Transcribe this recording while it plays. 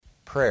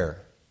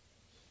prayer.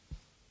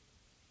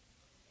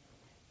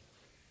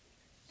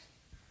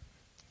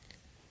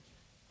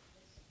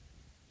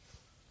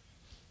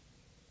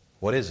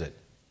 What is it?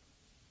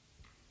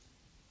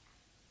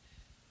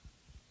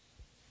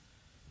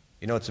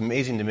 You know, it's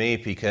amazing to me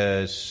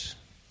because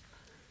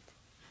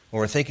when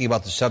we're thinking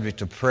about the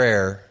subject of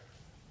prayer,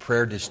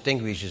 prayer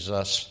distinguishes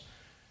us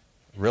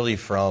really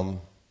from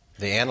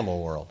the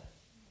animal world.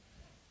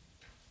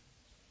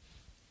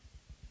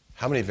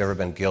 How many have ever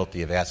been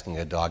guilty of asking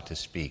a dog to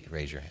speak?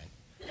 Raise your hand.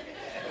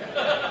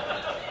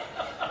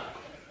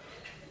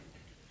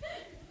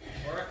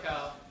 Or a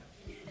cow.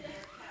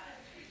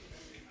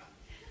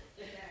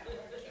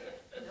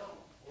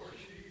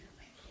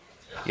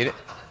 You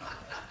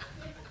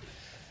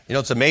know,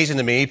 it's amazing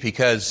to me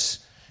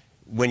because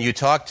when you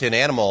talk to an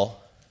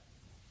animal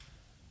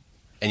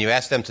and you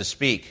ask them to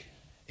speak,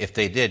 if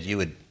they did, you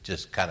would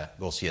just kind of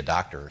go see a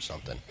doctor or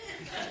something.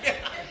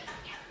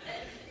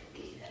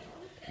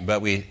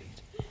 But we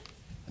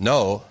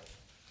know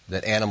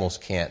that animals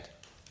can't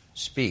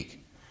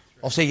speak.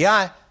 I'll say,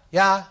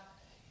 yeah,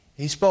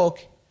 he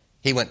spoke.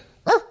 He went,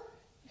 "Arr!"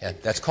 Yeah,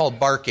 that's called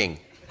barking.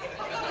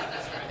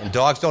 And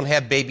dogs don't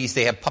have babies,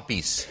 they have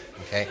puppies,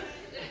 okay?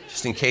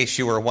 Just in case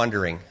you were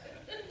wondering.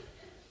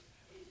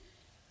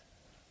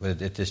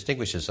 But it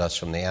distinguishes us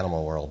from the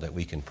animal world that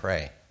we can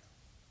pray.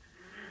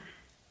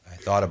 I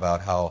thought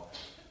about how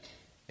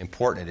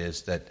important it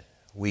is that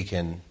we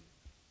can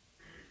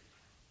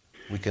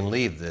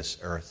leave this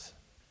earth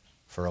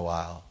for a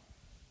while.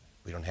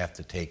 We don't have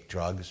to take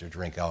drugs or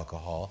drink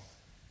alcohol.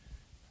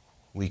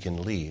 We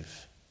can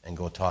leave and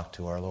go talk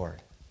to our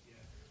Lord. Yeah,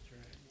 that's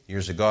right.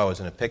 Years ago, I was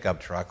in a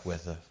pickup truck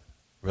with a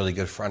really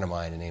good friend of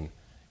mine.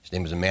 His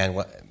name was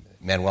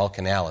Manuel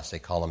Canales. They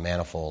call him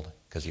Manifold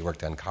because he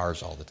worked on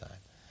cars all the time.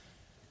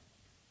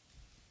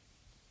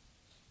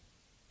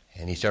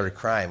 And he started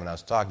crying when I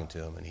was talking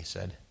to him, and he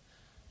said,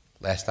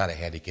 last night I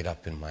had to get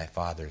up in my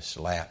father's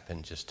lap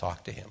and just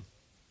talk to him.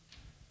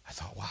 I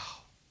thought, wow,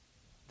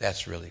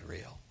 that's really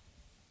real.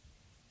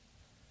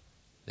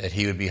 That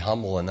he would be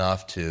humble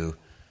enough to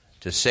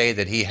say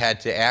that he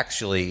had to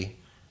actually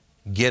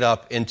get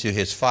up into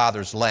his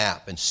father's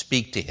lap and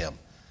speak to him.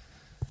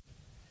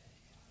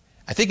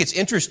 I think it's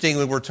interesting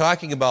when we're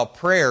talking about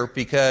prayer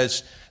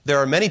because there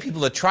are many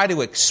people that try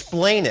to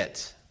explain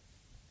it.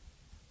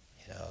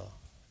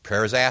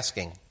 Prayer is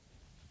asking.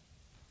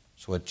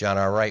 That's what John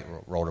R. Wright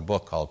wrote a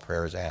book called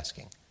Prayer is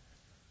Asking.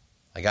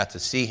 I got to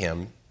see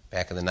him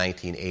back in the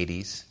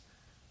 1980s,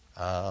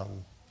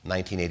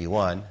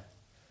 1981.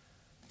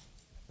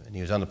 And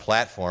he was on the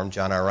platform.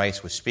 John R.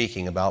 Rice was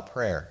speaking about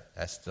prayer.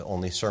 That's the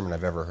only sermon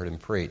I've ever heard him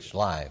preach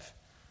live.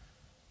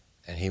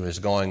 And he was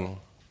going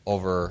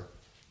over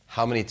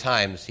how many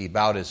times he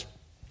bowed his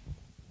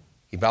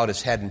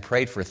head and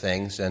prayed for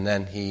things, and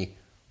then he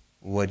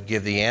would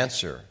give the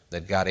answer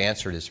that God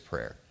answered his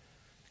prayer.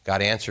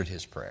 God answered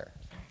his prayer.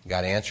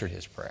 God answered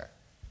his prayer.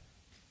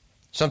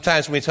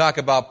 Sometimes when we talk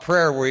about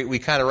prayer, we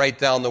kind of write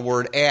down the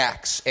word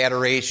acts,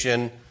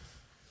 adoration,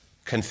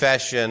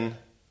 confession,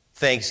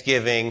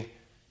 thanksgiving,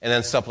 and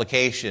then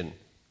supplication.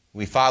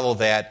 We follow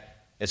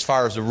that as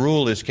far as the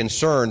rule is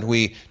concerned.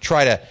 We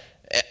try to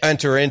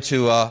enter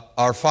into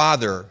our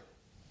Father,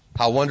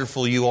 how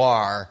wonderful you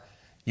are.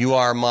 You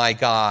are my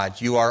God.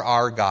 You are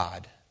our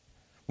God.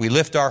 We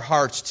lift our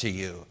hearts to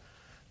you.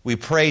 We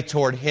pray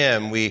toward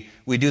him. We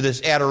do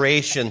this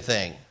adoration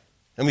thing.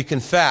 And we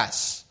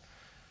confess.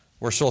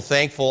 We're so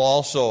thankful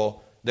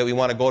also that we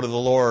want to go to the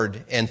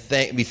Lord and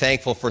be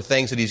thankful for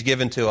things that he's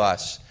given to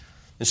us.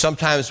 And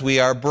sometimes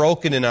we are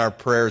broken in our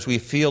prayers. We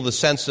feel the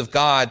sense of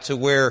God to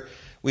where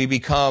we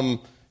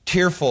become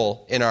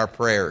tearful in our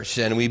prayers.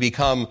 And we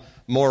become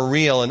more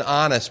real and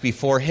honest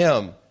before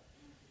him.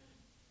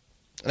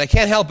 And I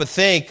can't help but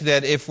think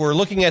that if we're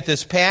looking at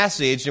this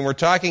passage and we're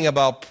talking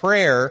about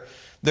prayer,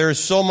 there's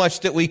so much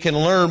that we can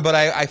learn, but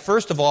I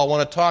first of all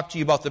want to talk to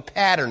you about the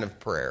pattern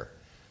of prayer.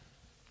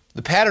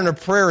 The pattern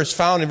of prayer is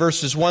found in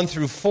verses 1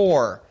 through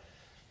 4.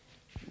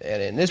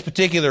 And in this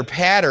particular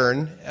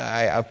pattern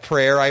of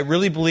prayer, I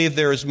really believe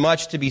there is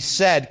much to be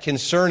said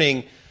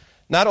concerning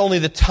not only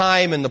the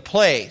time and the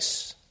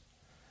place,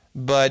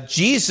 but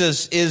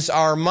Jesus is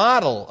our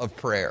model of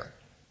prayer.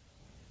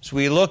 So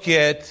we look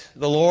at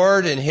the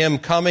Lord and him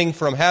coming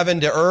from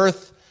heaven to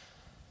earth,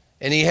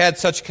 and he had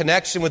such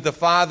connection with the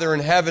Father in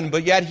heaven,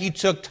 but yet he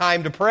took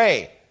time to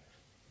pray.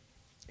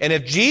 And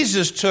if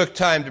Jesus took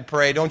time to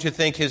pray, don't you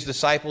think his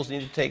disciples need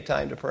to take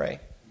time to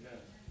pray?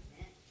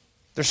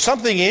 There's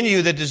something in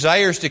you that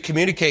desires to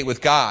communicate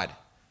with God.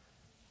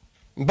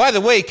 And by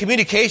the way,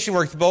 communication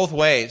works both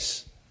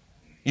ways.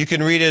 You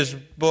can read his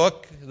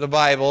book, the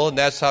Bible, and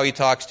that's how he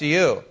talks to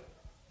you.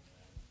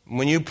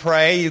 When you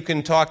pray, you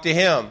can talk to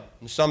him.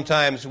 And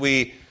sometimes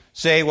we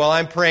say, well,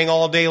 I'm praying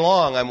all day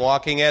long. I'm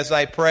walking as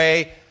I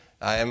pray.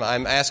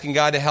 I'm asking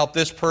God to help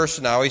this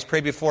person. I always pray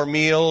before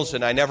meals,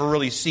 and I never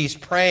really cease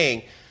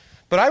praying.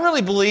 But I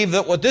really believe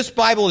that what this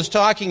Bible is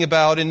talking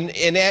about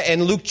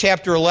in Luke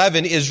chapter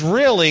 11 is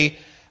really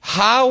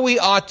how we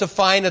ought to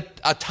find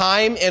a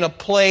time and a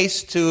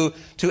place to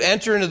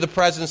enter into the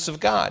presence of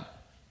God.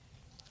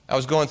 I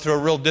was going through a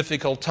real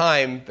difficult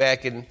time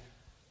back in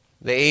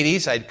the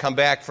 80s. I'd come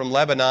back from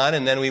Lebanon,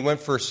 and then we went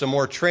for some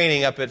more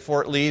training up at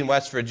Fort Lee in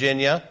West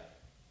Virginia.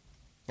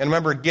 And I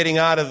remember getting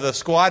out of the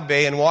squad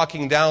bay and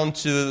walking down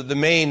to the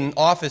main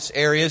office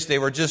areas. They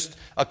were just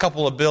a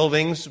couple of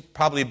buildings,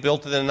 probably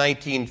built in the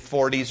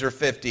 1940s or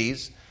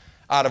 50s,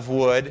 out of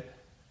wood.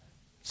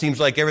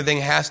 Seems like everything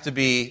has to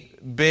be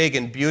big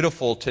and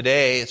beautiful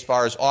today as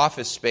far as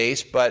office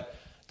space, but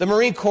the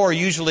Marine Corps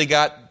usually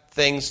got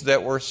things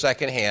that were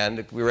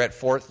secondhand. We were at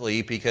Fort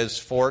Lee because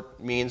fort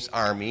means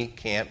Army,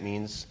 camp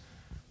means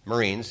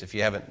Marines, if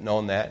you haven't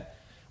known that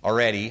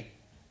already.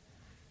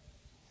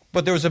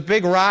 But there was a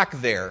big rock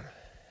there,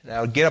 and I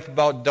would get up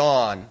about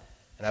dawn,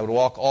 and I would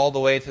walk all the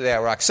way to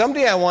that rock.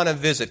 Someday I want to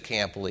visit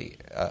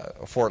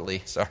Fort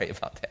Lee. Sorry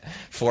about that.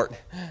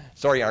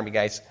 Sorry, Army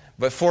guys.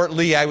 But Fort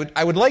Lee, I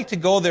would like to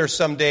go there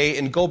someday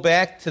and go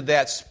back to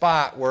that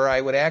spot where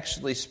I would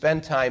actually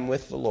spend time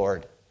with the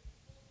Lord.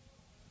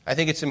 I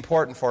think it's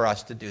important for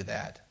us to do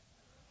that.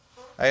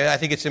 I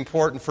think it's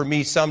important for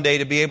me someday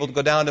to be able to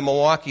go down to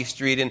Milwaukee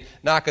Street and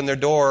knock on their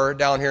door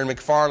down here in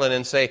McFarland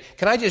and say,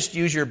 can I just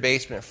use your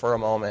basement for a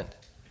moment?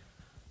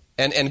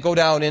 And go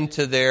down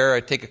into there,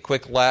 I'd take a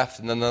quick left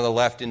and then another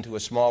left into a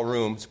small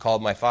room. It's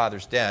called my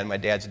father's den, my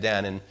dad's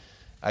den. And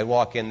I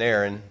walk in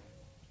there, and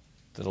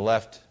to the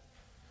left,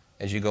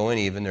 as you go in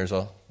even, there's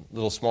a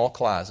little small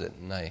closet.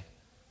 And I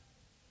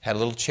had a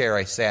little chair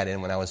I sat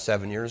in when I was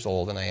 7 years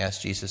old, and I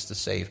asked Jesus to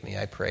save me.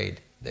 I prayed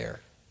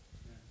there.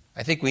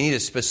 I think we need a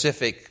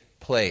specific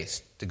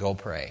place to go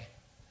pray.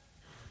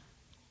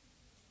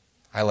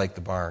 I like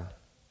the barn.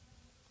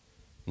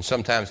 And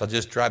sometimes I'll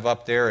just drive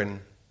up there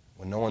and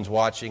when no one's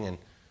watching and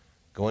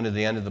go into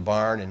the end of the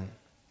barn and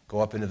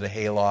go up into the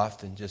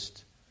hayloft and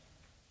just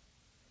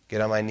get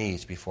on my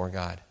knees before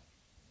God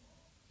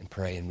and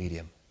pray and meet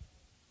Him.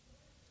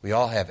 We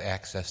all have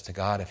access to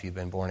God if you've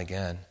been born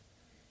again.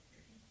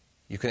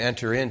 You can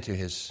enter into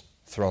His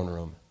throne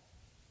room.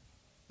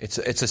 It's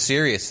a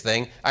serious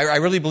thing. I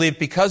really believe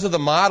because of the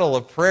model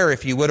of prayer,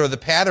 if you would, or the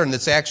pattern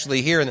that's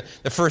actually here in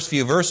the first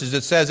few verses,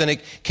 it says, and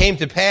it came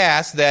to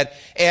pass that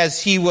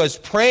as he was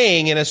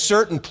praying in a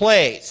certain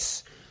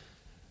place,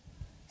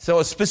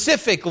 so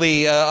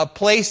specifically a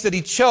place that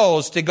he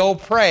chose to go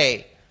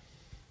pray,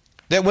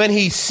 that when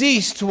he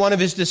ceased, one of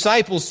his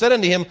disciples said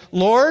unto him,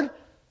 Lord,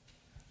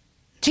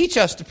 teach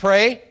us to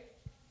pray.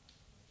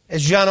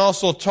 As John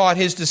also taught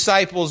his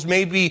disciples,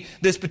 maybe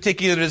this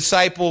particular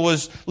disciple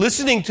was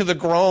listening to the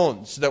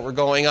groans that were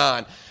going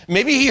on.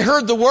 Maybe he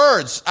heard the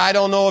words. I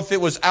don't know if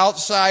it was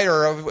outside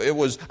or if it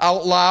was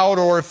out loud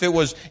or if it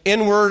was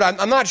inward.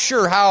 I'm not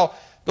sure how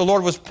the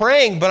Lord was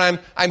praying, but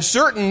I'm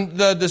certain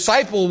the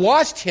disciple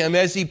watched him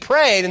as he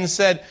prayed and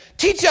said,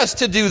 teach us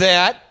to do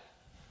that.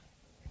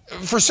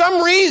 For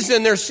some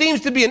reason, there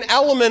seems to be an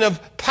element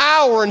of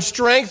power and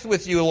strength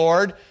with you,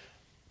 Lord.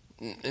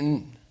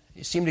 And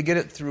you seem to get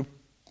it through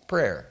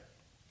prayer.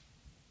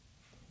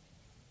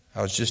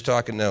 I was just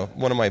talking to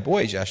one of my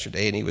boys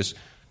yesterday, and he was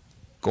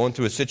going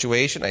through a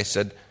situation. I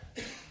said,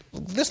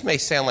 this may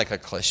sound like a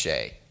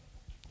cliche,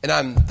 and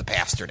I'm the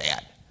pastor,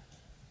 Dad,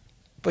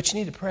 but you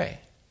need to pray.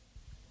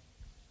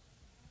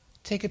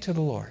 Take it to the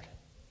Lord.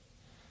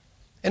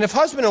 And if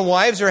husband and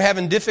wives are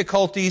having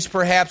difficulties,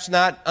 perhaps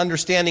not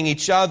understanding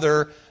each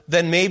other,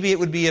 then maybe it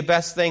would be a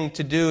best thing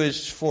to do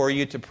is for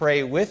you to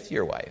pray with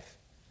your wife.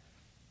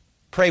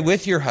 Pray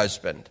with your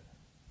husband.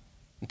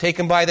 And take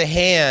him by the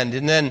hand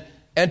and then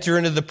enter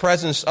into the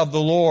presence of the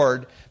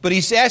Lord. But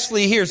he's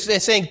actually here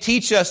saying,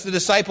 teach us. The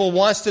disciple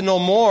wants to know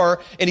more.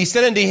 And he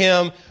said unto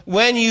him,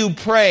 when you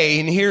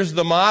pray, and here's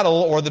the model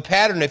or the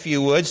pattern, if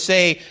you would,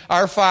 say,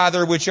 Our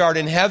Father which art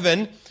in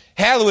heaven,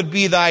 hallowed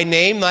be thy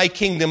name, thy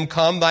kingdom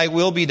come, thy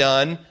will be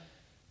done,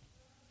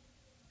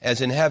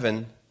 as in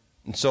heaven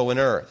and so in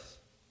earth.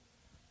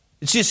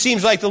 It just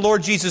seems like the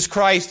Lord Jesus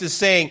Christ is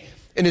saying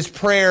in his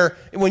prayer,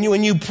 when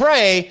you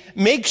pray,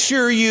 make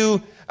sure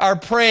you are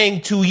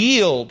praying to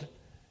yield.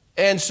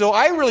 And so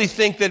I really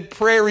think that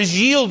prayer is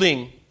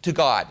yielding to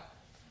God.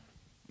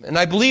 And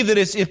I believe that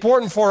it's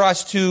important for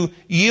us to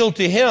yield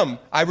to Him.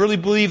 I really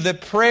believe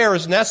that prayer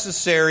is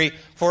necessary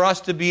for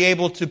us to be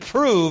able to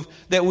prove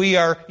that we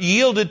are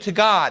yielded to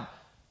God.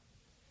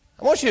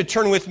 I want you to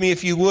turn with me,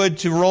 if you would,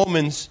 to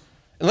Romans.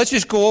 And let's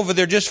just go over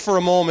there just for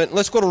a moment.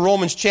 Let's go to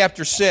Romans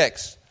chapter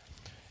 6.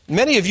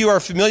 Many of you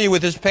are familiar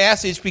with this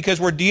passage because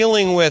we're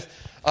dealing with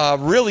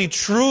really,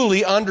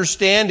 truly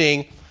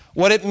understanding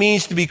what it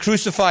means to be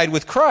crucified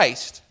with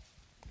Christ.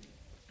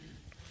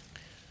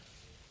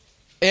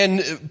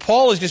 And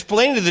Paul is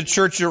explaining to the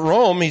church at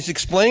Rome, he's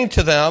explaining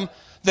to them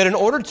that in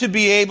order to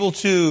be able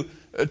to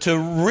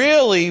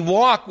really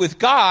walk with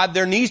God,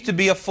 there needs to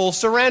be a full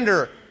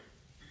surrender.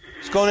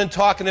 He's going and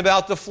talking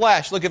about the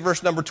flesh. Look at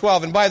verse number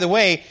 12. And by the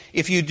way,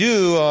 if you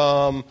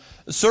do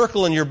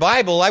circle in your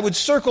Bible, I would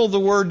circle the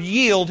word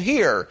yield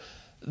here.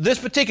 This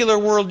particular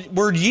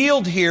word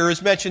yield here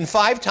is mentioned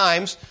 5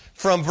 times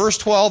from verse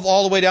 12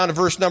 all the way down to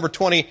verse number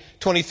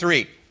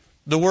 23.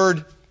 The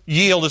word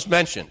yield is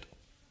mentioned.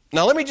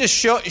 Now let me just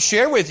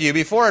share with you,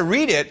 before I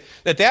read it,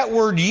 that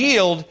word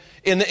yield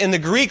in the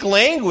Greek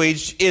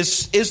language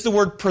is the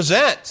word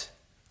present.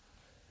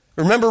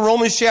 Remember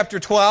Romans chapter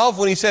 12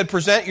 when he said,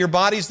 present your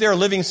bodies there, a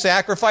living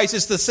sacrifice?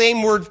 It's the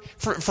same word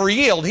for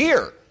yield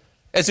here.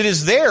 As it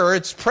is there,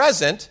 it's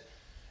present,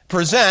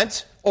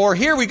 or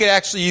here we could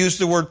actually use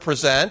the word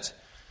present.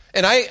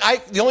 And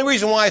the only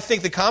reason why I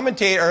think the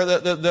commentator or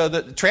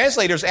the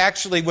translators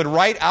actually would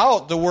write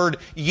out the word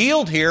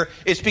yield here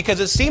is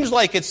because it seems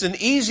like it's an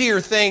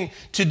easier thing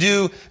to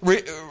do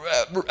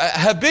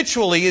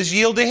habitually is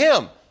yield to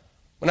him.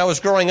 When I was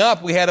growing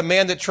up, we had a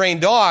man that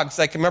trained dogs.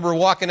 I can remember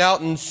walking out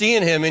and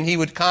seeing him, and he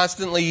would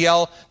constantly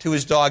yell to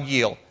his dog,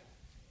 yield.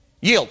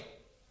 Yield.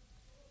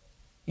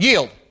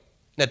 Yield.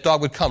 And that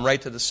dog would come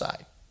right to the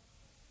side.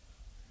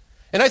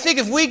 And I think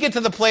if we get to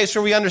the place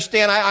where we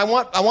understand, I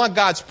want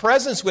God's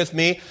presence with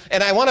me,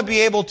 and I want to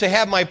be able to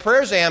have my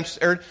prayers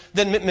answered,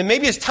 then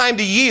maybe it's time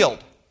to yield.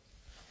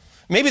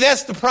 Maybe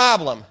that's the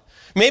problem.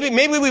 Maybe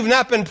we've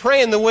not been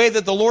praying the way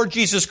that the Lord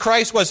Jesus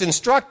Christ was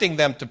instructing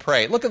them to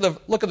pray. Look at the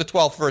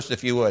 12th verse,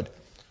 if you would.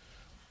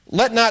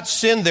 Let not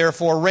sin,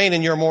 therefore, reign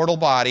in your mortal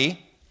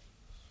body,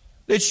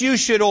 that you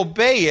should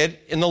obey it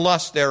in the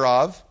lust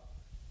thereof.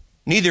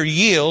 Neither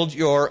yield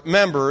your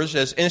members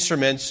as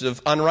instruments of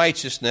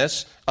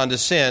unrighteousness unto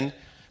sin,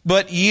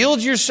 but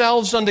yield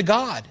yourselves unto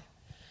God,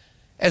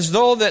 as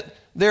though that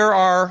there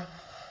are,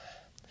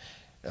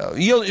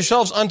 yield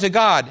yourselves unto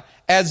God,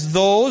 as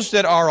those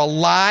that are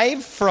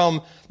alive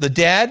from the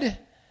dead,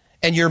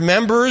 and your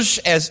members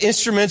as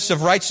instruments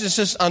of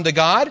righteousness unto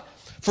God.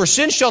 For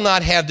sin shall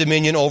not have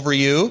dominion over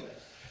you,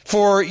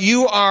 for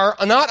you are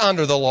not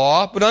under the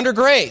law, but under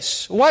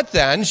grace. What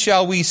then?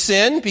 Shall we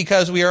sin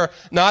because we are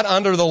not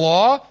under the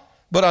law,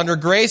 but under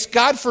grace?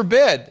 God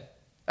forbid.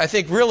 I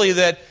think really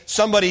that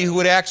somebody who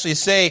would actually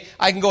say,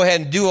 I can go ahead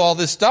and do all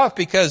this stuff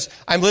because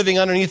I'm living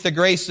underneath the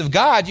grace of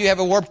God, you have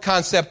a warped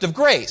concept of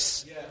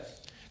grace. Yes.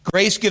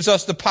 Grace gives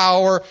us the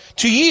power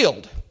to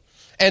yield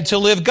and to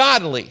live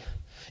godly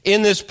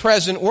in this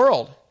present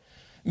world.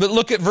 But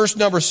look at verse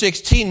number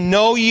 16.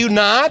 Know you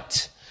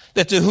not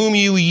that to whom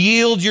you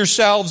yield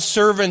yourselves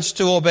servants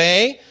to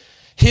obey,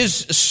 his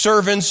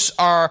servants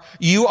are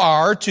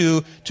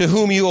to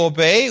whom you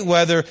obey,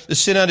 whether the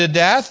sin unto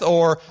death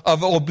or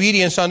of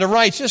obedience unto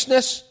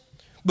righteousness?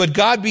 But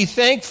God be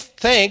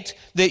thanked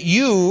that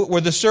you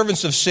were the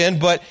servants of sin,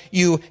 but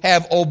you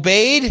have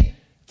obeyed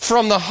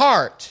from the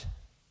heart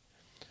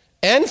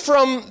and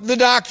from the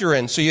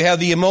doctrine. So you have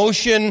the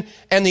emotion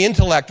and the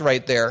intellect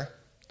right there.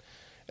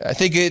 I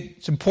think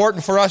it's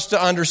important for us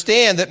to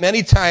understand that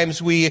many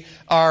times we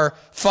are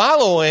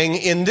following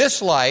in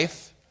this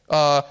life,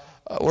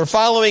 we're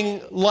following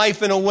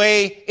life in a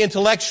way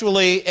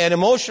intellectually and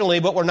emotionally,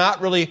 but we're not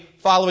really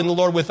following the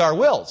Lord with our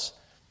wills.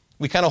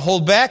 We kind of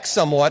hold back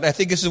somewhat, and I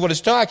think this is what it's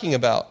talking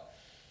about.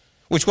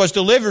 Which was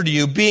delivered to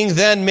you, being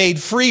then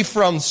made free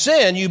from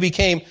sin, you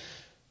became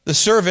the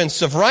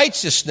servants of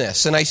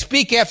righteousness. And I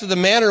speak after the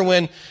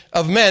manner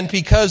of men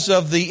because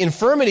of the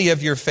infirmity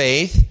of your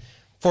faith.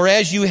 For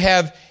as you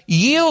have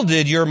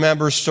yielded your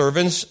members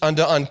servants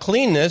unto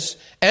uncleanness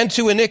and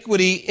to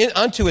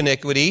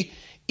iniquity,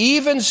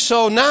 even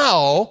so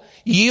now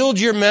yield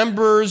your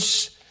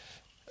members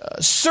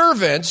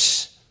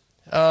servants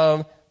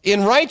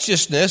in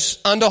righteousness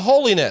unto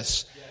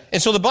holiness.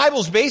 And so the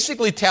Bible's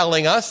basically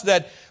telling us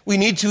that we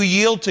need to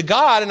yield to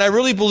God, and I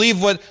really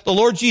believe what the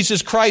Lord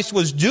Jesus Christ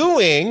was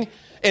doing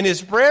in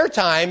his prayer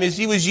time is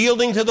he was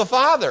yielding to the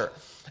Father.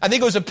 I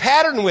think it was a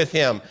pattern with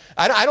him.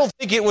 I don't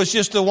think it was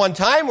just the one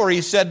time where he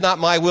said, not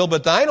my will,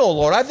 but thine, O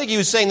Lord. I think he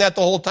was saying that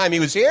the whole time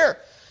he was here.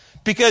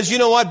 Because you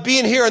know what?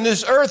 Being here on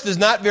this earth is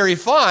not very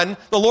fun.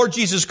 The Lord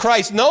Jesus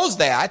Christ knows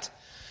that.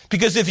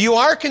 Because if you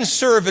are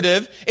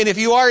conservative, and if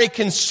you are a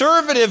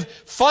conservative,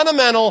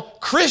 fundamental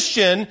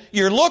Christian,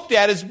 you're looked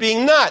at as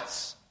being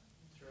nuts.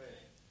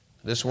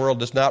 This world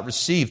does not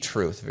receive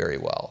truth very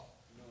well.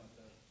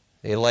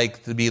 They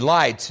like to be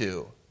lied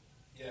to.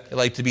 They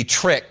like to be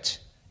tricked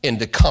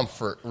into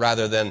comfort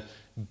rather than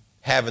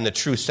having the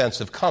true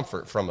sense of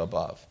comfort from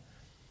above.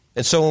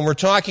 And so when we're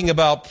talking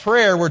about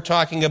prayer, we're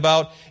talking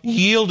about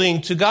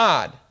yielding to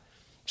God.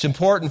 It's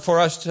important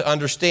for us to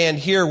understand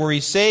here where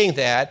he's saying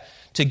that,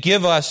 to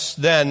give us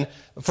then,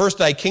 first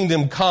thy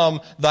kingdom come,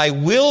 thy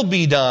will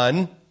be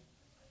done,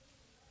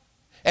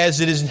 as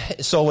it is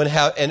so in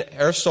heaven,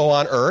 or so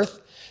on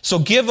earth. So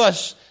give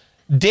us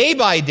day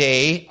by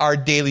day our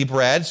daily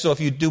bread. So if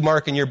you do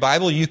mark in your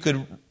Bible, you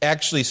could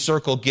actually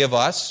circle give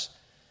us.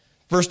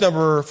 Verse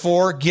number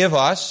 4, give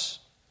us,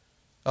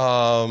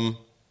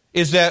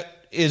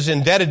 is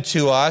indebted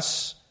to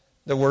us.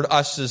 The word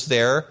us is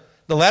there.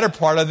 The latter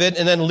part of it,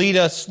 and then lead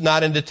us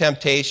not into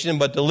temptation,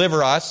 but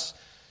deliver us.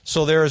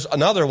 So there's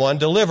another one,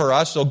 deliver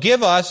us. So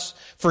give us,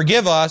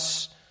 forgive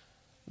us,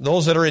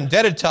 those that are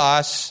indebted to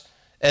us,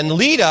 and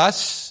lead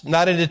us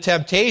not into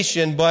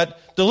temptation, but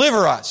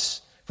deliver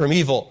us from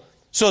evil.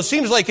 So it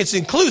seems like it's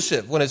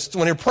inclusive when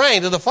you're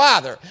praying to the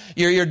Father.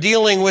 You're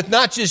dealing with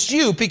not just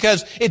you,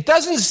 because it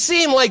doesn't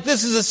seem like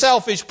this is a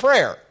selfish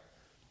prayer.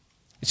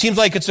 It seems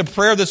like it's a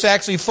prayer that's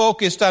actually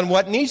focused on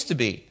what needs to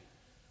be,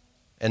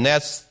 and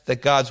that's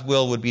that God's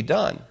will would be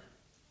done.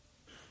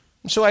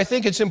 And so I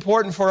think it's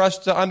important for us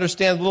to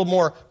understand a little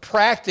more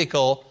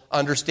practical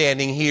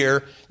understanding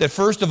here, that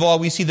first of all,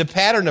 we see the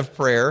pattern of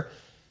prayer,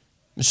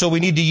 and so we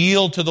need to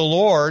yield to the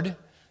Lord, and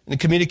the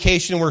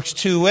communication works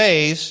two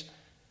ways.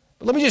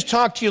 But let me just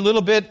talk to you a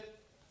little bit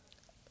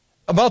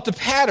about the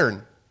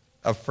pattern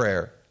of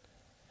prayer.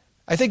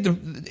 I think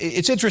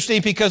it's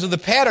interesting because of the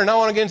pattern. I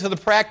want to get into the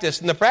practice.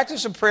 And the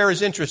practice of prayer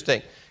is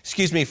interesting.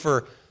 Excuse me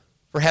for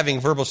having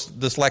verbal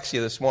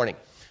dyslexia this morning.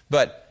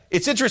 But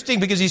it's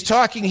interesting because he's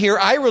talking here,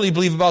 I really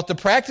believe, about the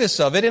practice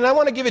of it. And I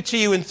want to give it to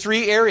you in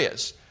three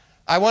areas.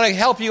 I want to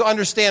help you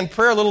understand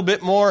prayer a little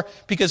bit more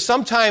because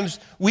sometimes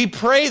we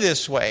pray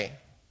this way.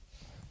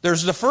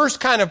 There's the first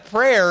kind of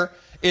prayer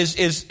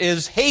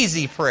is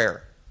hazy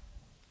prayer,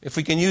 if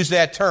we can use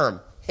that term,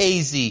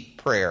 hazy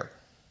prayer.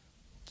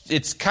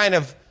 It's kind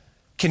of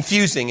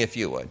confusing, if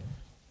you would.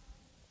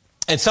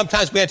 And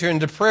sometimes we enter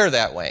into prayer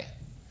that way.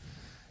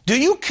 Do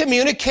you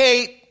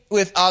communicate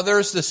with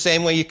others the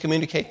same way you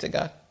communicate to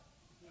God?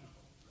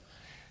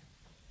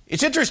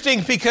 It's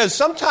interesting because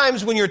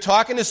sometimes when you're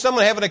talking to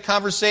someone, having a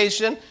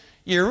conversation,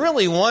 you're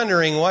really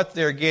wondering what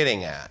they're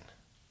getting at.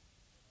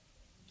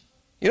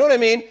 You know what I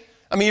mean?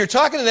 I mean, you're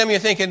talking to them, you're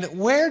thinking,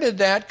 where did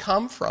that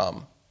come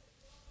from?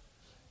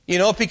 You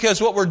know, because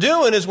what we're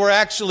doing is we're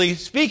actually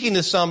speaking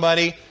to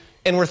somebody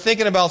and we're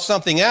thinking about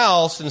something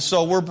else, and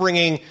so we're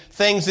bringing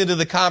things into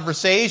the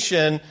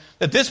conversation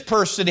that this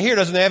person here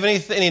doesn't have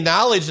any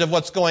knowledge of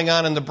what's going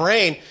on in the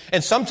brain.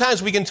 And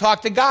sometimes we can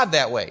talk to God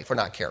that way if we're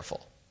not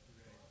careful.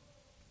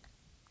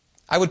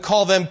 I would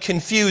call them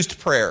confused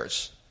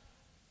prayers,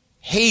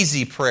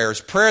 hazy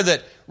prayers, prayer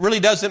that really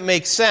doesn't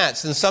make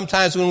sense. And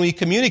sometimes when we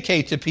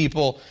communicate to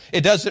people,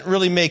 it doesn't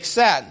really make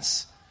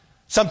sense.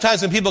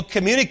 Sometimes when people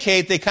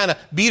communicate, they kind of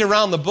beat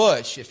around the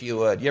bush, if you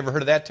would. You ever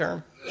heard of that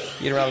term?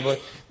 Beat around the bush?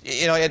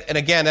 You know, and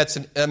again, that's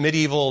a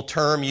medieval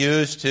term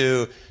used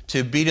to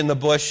beat in the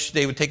bush.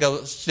 They would take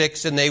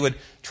sticks and they would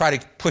try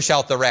to push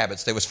out the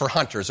rabbits. It was for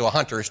hunters, so a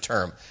hunter's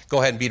term. Go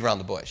ahead and beat around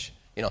the bush.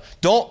 You know,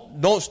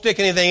 don't stick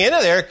anything into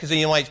there because then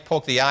you might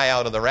poke the eye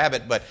out of the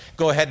rabbit. But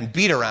go ahead and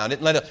beat around it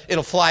and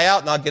it'll fly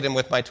out, and I'll get him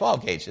with my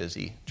 12 gauge as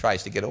he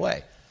tries to get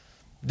away.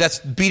 That's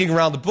beating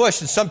around the bush,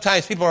 and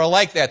sometimes people are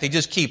like that. They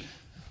just keep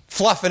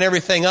fluffing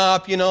everything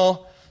up, you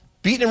know,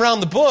 beating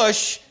around the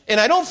bush. And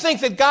I don't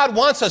think that God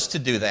wants us to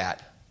do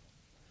that.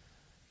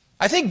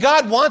 I think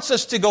God wants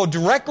us to go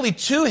directly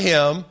to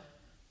Him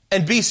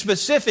and be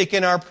specific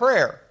in our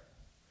prayer.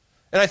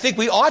 And I think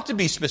we ought to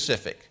be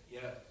specific. Yeah.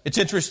 It's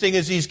interesting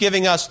as He's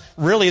giving us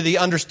really the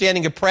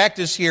understanding of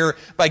practice here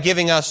by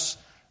giving us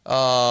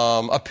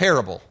a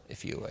parable,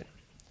 if you would.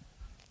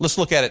 Let's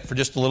look at it for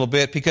just a little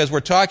bit because we're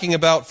talking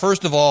about,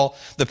 first of all,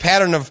 the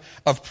pattern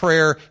of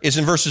prayer is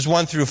in verses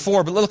 1 through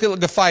 4, but look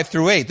at 5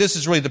 through 8. This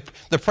is really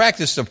the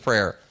practice of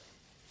prayer.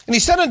 And He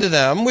said unto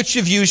them, which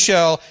of you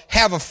shall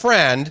have a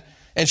friend,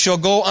 and shall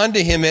go unto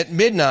him at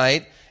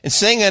midnight, and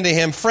saying unto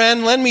him,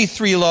 Friend, lend me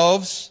 3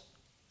 loaves.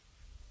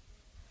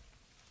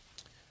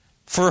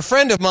 For a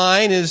friend of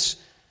mine is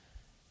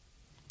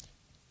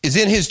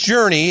in his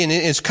journey, and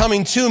is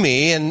coming to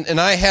me, and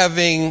I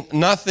having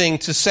nothing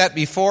to set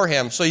before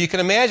him. So you can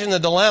imagine the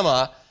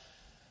dilemma.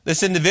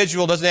 This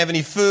individual doesn't have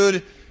any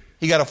food.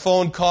 He got a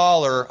phone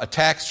call or a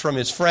text from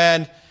his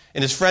friend,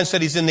 and his friend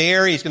said he's in the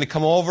area, he's going to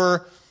come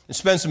over and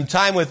spend some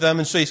time with them.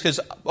 And so he says,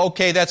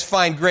 okay, that's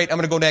fine, great. I'm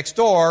going to go next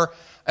door,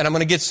 and I'm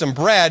going to get some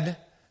bread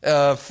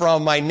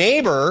from my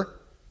neighbor.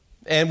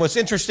 And what's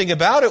interesting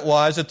about it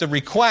was that the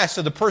request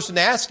of the person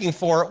asking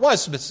for it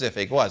was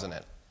specific, wasn't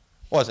it?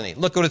 Wasn't he?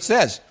 Look what it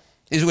says.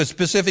 It was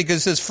specific. It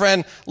says,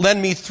 Friend,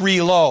 lend me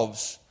 3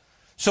 loaves.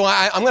 So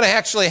I'm going to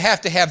actually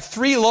have to have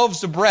 3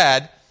 loaves of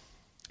bread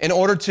in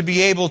order to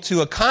be able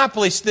to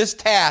accomplish this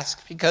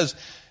task.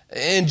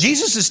 And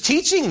Jesus is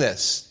teaching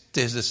this to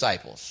His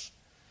disciples.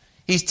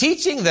 He's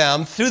teaching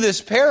them through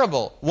this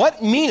parable.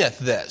 What meaneth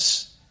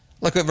this?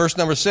 Look at verse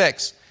number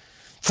 6.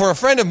 For a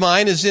friend of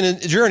mine is in a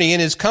journey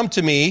and is come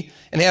to me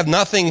and have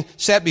nothing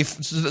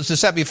to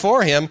set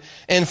before him,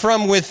 and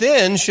from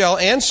within shall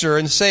answer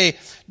and say,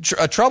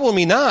 Trouble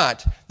me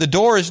not, the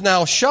door is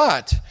now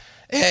shut,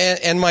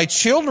 and my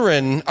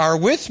children are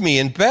with me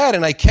in bed,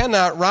 and I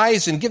cannot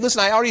rise and give.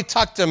 Listen, I already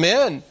tucked them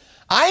in.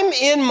 I'm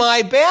in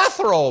my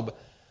bathrobe.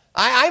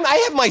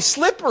 I have my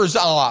slippers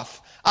off.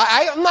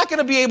 I'm not going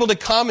to be able to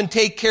come and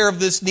take care of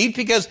this need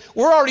because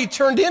we're already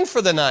turned in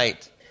for the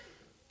night.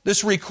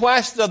 This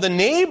request of the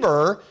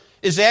neighbor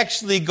is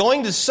actually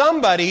going to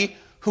somebody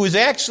who has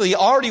actually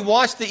already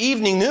watched the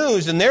evening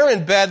news, and they're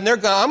in bed, and they're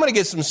going, I'm going to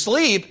get some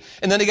sleep,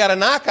 and then they got a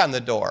knock on the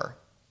door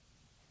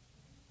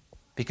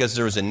because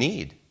there was a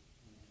need.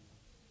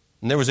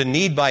 And there was a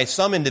need by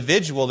some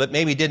individual that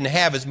maybe didn't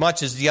have as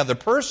much as the other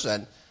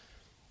person,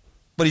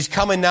 but he's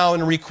coming now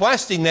and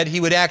requesting that he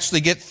would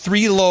actually get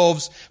 3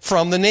 loaves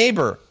from the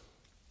neighbor.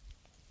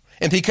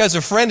 And because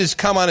a friend has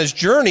come on his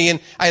journey, and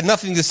I had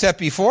nothing to set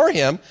before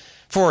him,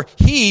 for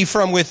he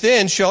from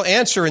within shall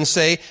answer and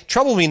say,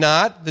 Trouble me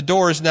not, the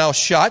door is now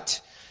shut,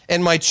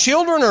 and my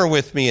children are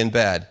with me in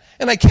bed,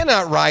 and I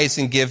cannot rise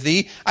and give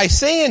thee. I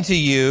say unto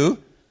you,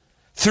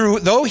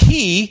 though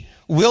he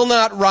will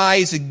not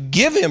rise and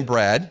give him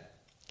bread,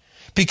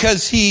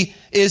 because he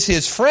is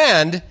his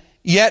friend,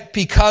 yet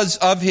because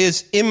of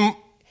his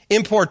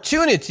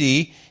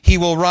importunity, he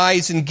will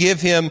rise and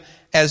give him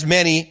as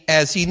many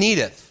as he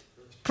needeth.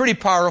 Pretty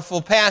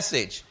powerful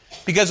passage,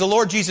 because the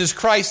Lord Jesus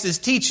Christ is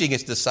teaching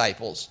his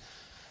disciples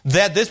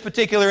that this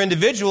particular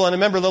individual, and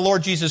remember the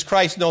Lord Jesus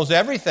Christ knows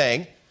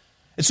everything,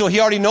 and so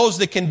he already knows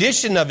the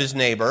condition of his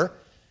neighbor.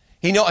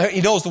 He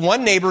knows the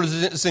one neighbor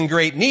is in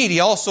great need. He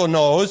also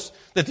knows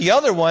that the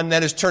other one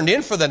that is turned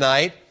in for the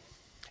night.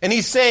 And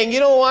he's saying, you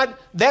know what?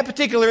 That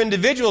particular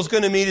individual is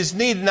going to meet his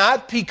need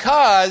not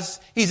because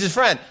he's his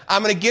friend.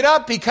 I'm going to get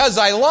up because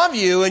I love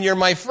you and you're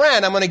my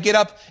friend. I'm going to get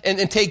up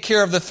and take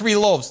care of the 3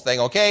 loaves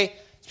thing, okay?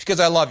 It's because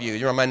I love you.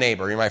 You're my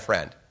neighbor. You're my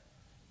friend.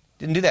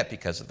 Didn't do that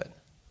because of it.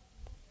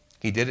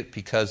 He did it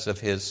because of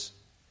his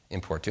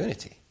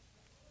importunity.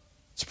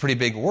 It's a pretty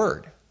big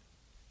word.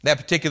 That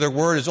particular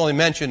word is only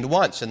mentioned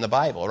once in the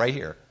Bible, right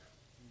here.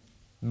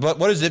 But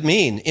what does it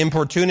mean,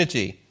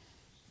 importunity?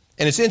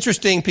 And it's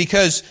interesting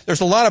because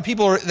there's a lot of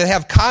people that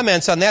have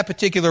comments on that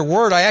particular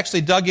word. I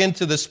actually dug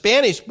into the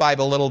Spanish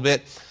Bible a little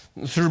bit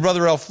through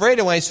Brother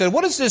Alfredo, and I said,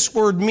 what does this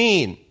word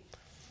mean?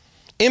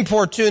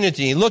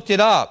 Importunity. Looked it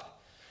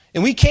up.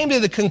 And we came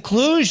to the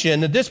conclusion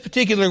that this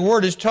particular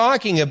word is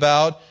talking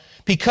about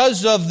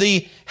because of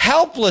the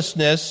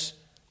helplessness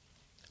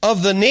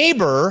of the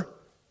neighbor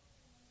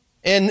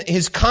and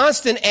his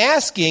constant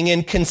asking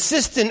and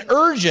consistent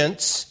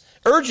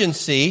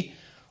urgency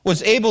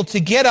was able to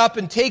get up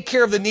and take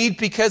care of the need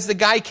because the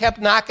guy kept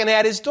knocking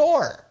at his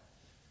door.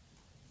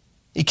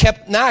 He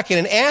kept knocking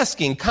and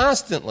asking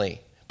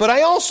constantly. But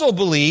I also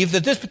believe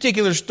that this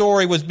particular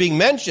story was being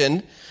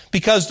mentioned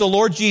because the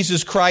Lord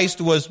Jesus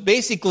Christ was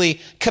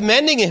basically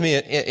commending him,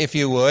 if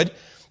you would,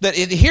 that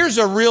here's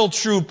a real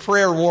true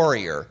prayer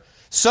warrior.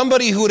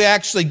 Somebody who would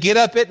actually get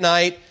up at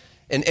night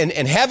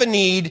and have a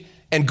need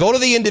and go to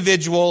the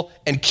individual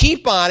and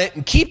keep on it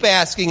and keep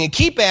asking and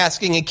keep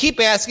asking and keep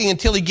asking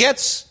until he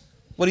gets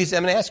what he's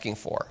been asking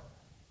for.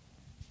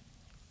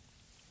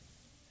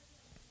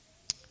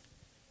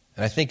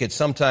 And I think it's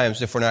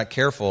sometimes, if we're not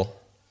careful,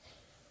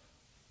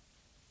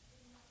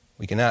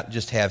 we cannot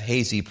just have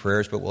hazy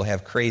prayers, but we'll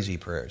have crazy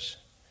prayers.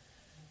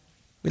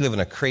 We live in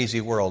a crazy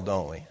world,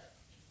 don't we?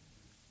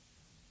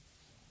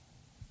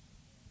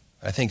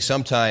 I think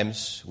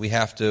sometimes we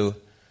have to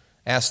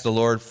ask the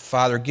Lord,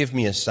 Father, give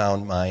me a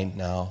sound mind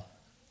now.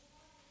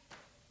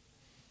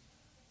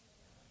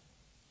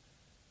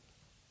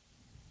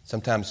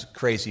 Sometimes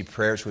crazy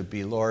prayers would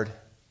be, Lord,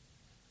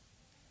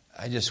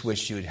 I just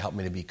wish you would help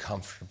me to be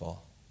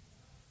comfortable.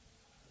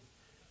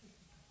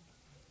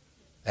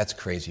 That's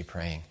crazy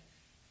praying.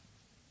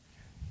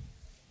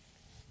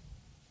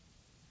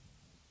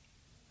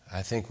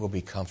 I think we'll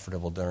be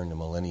comfortable during the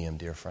millennium,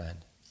 dear friend.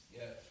 Yeah,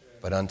 sure.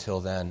 But until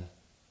then,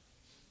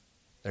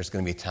 there's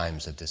going to be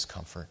times of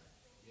discomfort,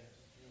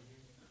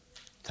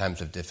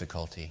 times of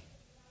difficulty.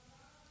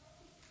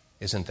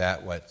 Isn't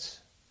that what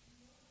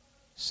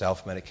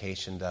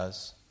self-medication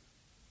does?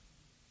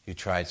 You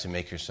try to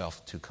make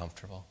yourself too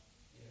comfortable.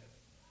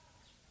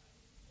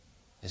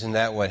 Isn't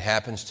that what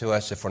happens to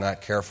us if we're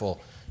not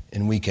careful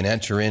and we can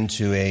enter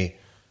into a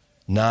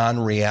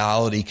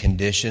non-reality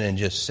condition and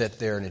just sit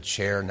there in a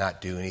chair,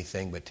 not do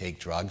anything but take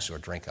drugs or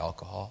drink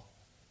alcohol?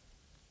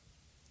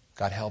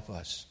 God help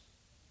us.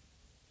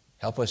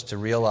 Help us to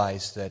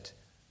realize that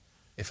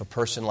if a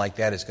person like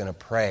that is going to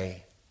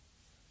pray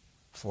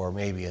for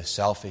maybe a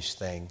selfish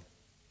thing,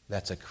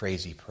 that's a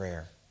crazy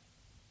prayer.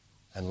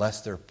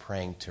 Unless they're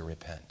praying to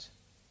repent.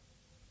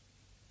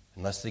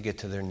 Unless they get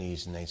to their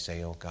knees and they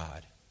say, oh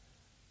God,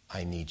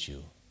 I need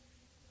you.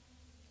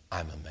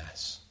 I'm a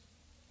mess.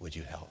 Would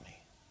you help me?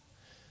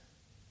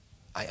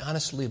 I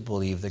honestly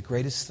believe the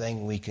greatest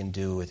thing we can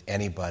do with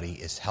anybody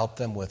is help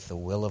them with the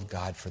will of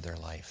God for their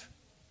life.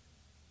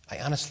 I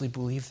honestly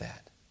believe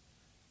that.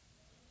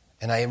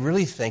 And I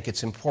really think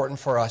it's important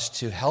for us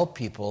to help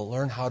people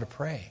learn how to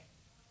pray.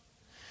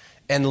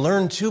 And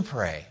learn to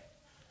pray.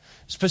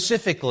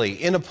 Specifically,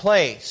 in a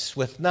place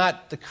with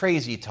not the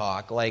crazy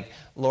talk like,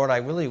 Lord, I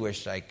really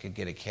wish I could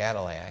get a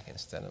Cadillac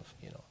instead of,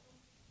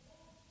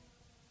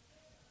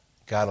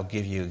 God will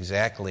give you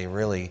exactly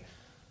really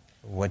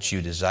what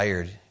you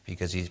desired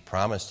because He's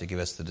promised to give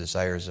us the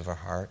desires of our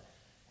heart.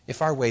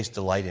 If our ways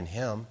delight in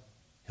Him,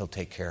 He'll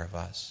take care of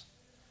us.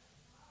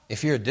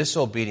 If you're a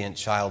disobedient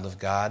child of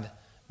God,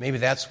 maybe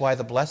that's why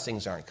the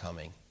blessings aren't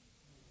coming.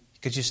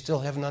 Because you still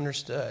haven't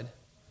understood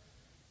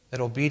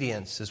that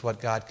obedience is what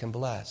God can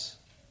bless.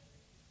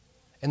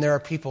 And there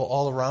are people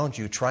all around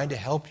you trying to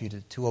help you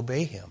to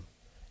obey Him,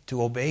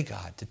 to obey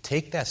God, to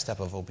take that step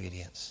of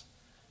obedience.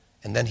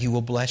 And then He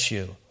will bless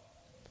you.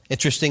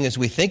 Interesting as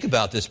we think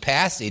about this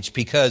passage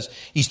because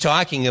he's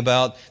talking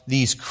about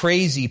these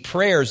crazy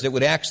prayers that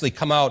would actually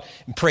come out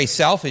and pray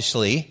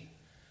selfishly.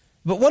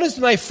 But what is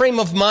my frame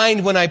of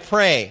mind when I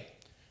pray?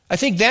 I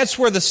think that's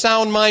where the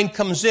sound mind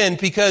comes in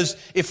because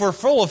if we're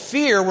full of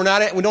fear, we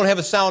don't have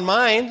a sound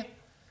mind.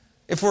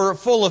 If we're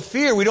full of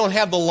fear, we don't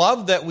have the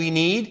love that we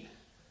need.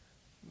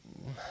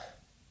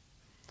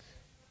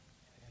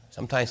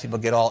 Sometimes people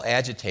get all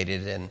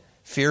agitated and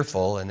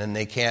fearful, and then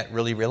they can't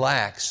really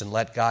relax and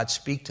let God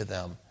speak to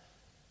them.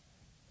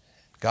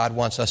 God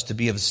wants us to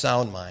be of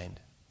sound mind.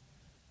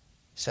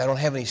 He said, I don't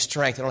have any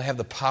strength. I don't have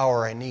the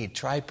power I need.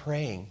 Try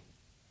praying.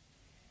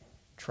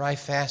 Try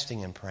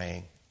fasting and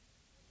praying.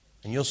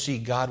 And you'll see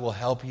God will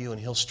help you and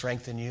He'll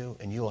strengthen you,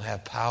 and you will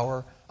have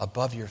power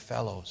above your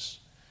fellows.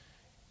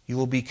 You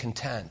will be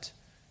content.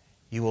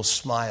 You will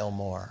smile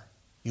more.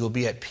 You will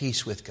be at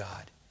peace with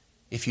God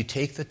if you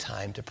take the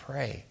time to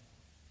pray.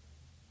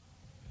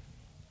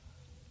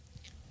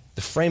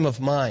 The frame of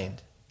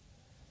mind,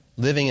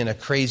 living in a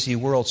crazy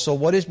world. So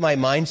what is my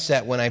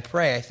mindset when I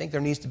pray? I think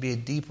there needs to be a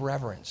deep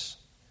reverence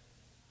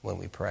when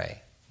we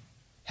pray.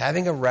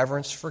 Having a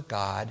reverence for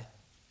God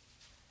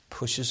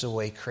pushes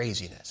away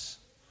craziness.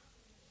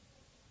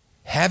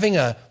 Having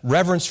a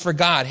reverence for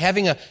God,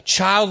 having a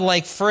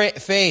childlike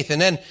faith,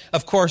 and then,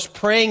 of course,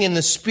 praying in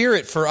the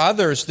Spirit for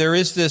others. There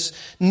is this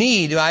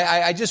need.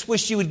 I just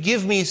wish you would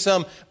give me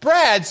some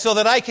bread so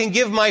that I can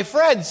give my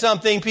friend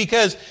something,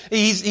 because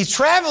he's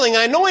traveling.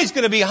 I know he's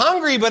going to be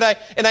hungry, but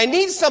I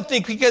need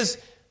something because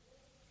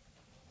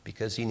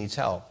he needs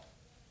help.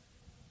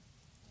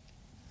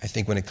 I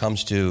think when it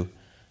comes to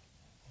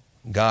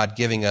God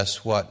giving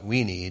us what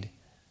we need,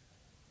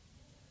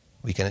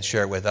 we can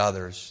share it with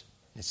others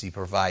as He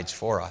provides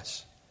for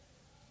us.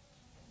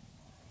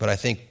 But I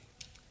think,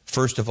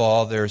 first of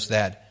all, there's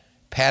that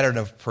pattern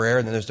of prayer,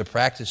 and then there's the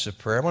practice of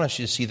prayer. I want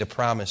you to see the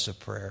promise of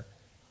prayer.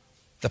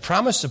 The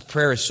promise of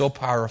prayer is so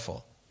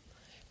powerful,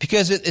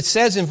 because it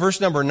says in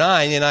verse number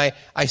 9, and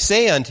I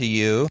say unto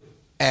you,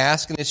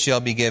 ask and it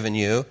shall be given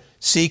you,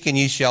 seek and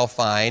ye shall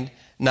find,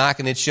 knock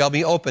and it shall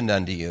be opened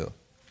unto you.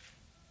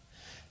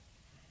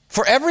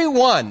 For every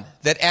one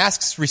that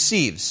asks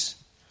receives,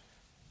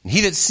 and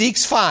he that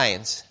seeks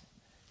finds,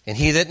 and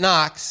he that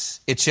knocks,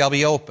 it shall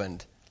be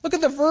opened. Look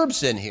at the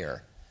verbs in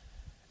here.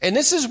 And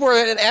this is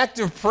where an act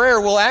of prayer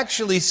will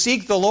actually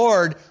seek the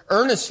Lord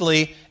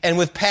earnestly and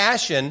with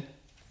passion.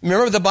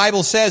 Remember what the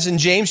Bible says in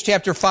James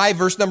chapter 5,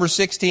 verse number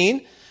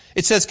 16?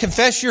 It says,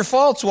 confess your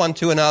faults one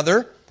to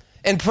another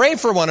and pray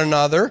for one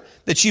another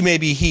that you may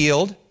be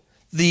healed.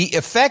 The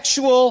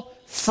effectual,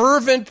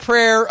 fervent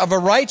prayer of a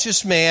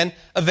righteous man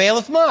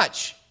availeth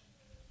much.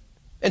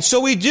 And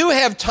so we do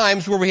have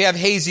times where we have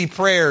hazy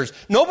prayers.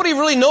 Nobody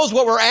really knows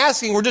what we're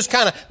asking. We're just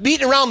kind of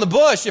beating around the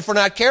bush if we're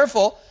not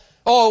careful.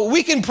 Oh,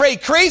 we can pray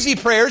crazy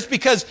prayers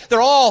because they're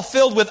all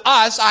filled with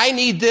us. I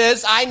need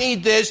this.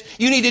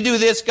 You need to do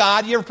this,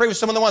 God. You ever pray with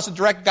someone that wants to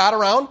direct God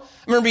around?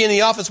 I remember being in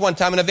the office one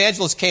time, an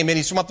evangelist came in.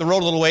 He's from up the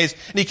road a little ways.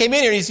 And he came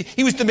in here and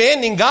he was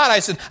demanding God. I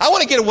said, I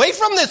want to get away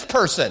from this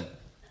person.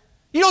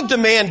 You don't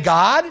demand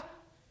God.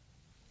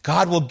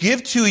 God will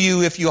give to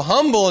you if you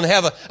humble and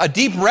have a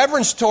deep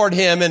reverence toward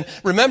Him, and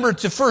remember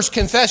to first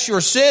confess your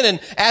sin and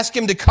ask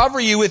Him to cover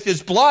you with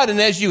His blood. And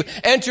as you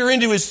enter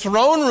into His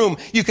throne room,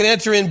 you can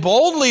enter in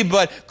boldly,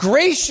 but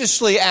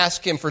graciously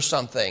ask Him for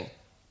something.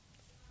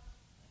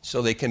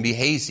 So they can be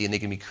hazy and they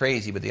can be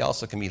crazy, but they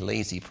also can be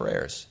lazy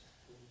prayers.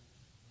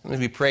 Sometimes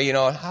we pray,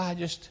 I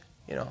just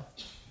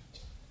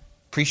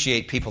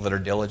appreciate people that are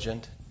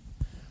diligent.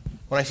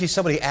 When I see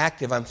somebody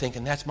active, I'm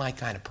thinking, that's my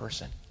kind of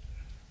person.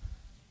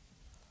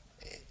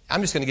 I'm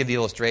just going to give the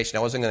illustration.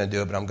 I wasn't going to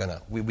do it,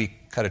 but we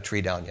cut a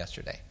tree down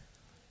yesterday.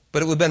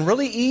 But it would have been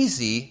really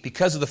easy,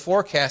 because of the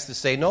forecast, to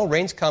say, no,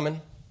 rain's coming.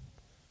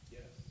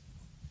 Yes.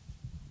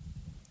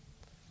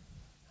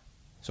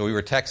 So we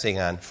were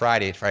texting on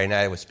Friday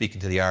night. I was speaking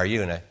to the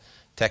RU, and I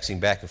texting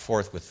back and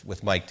forth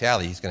with Mike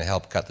Talley. He's going to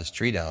help cut this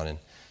tree down. And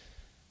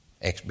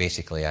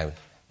basically, I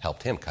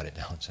helped him cut it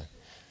down. So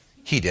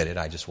he did it.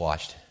 I just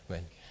watched.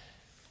 But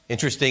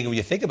interesting when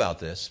you think about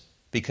this,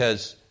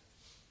 because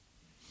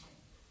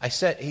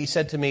he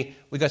said to me,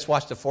 we just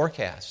watched the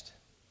forecast.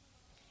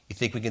 You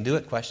think we can do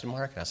it? Question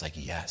mark. And I was like,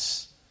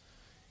 yes.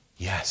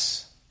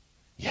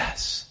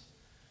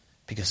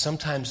 Because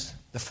sometimes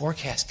the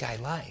forecast guy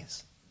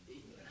lies.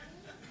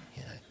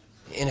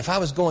 And if I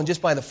was going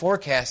just by the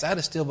forecast, I'd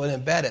have still been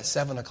in bed at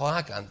 7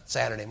 o'clock on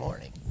Saturday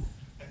morning.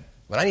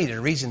 But I needed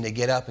a reason to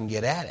get up and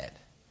get at it.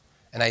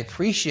 And I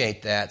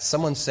appreciate that.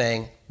 Someone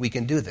saying, we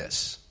can do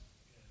this.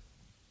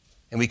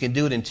 And we can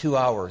do it in 2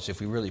 hours if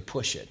we really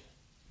push it.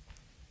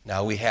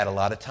 Now, we had a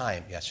lot of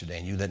time yesterday,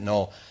 and you that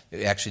know,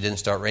 it actually didn't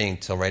start raining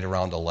until right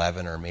around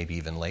 11 or maybe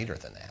even later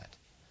than that.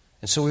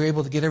 And so we were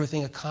able to get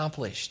everything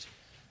accomplished.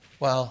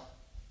 Well,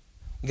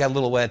 we got a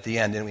little wet at the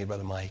end, didn't we,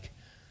 Brother Mike?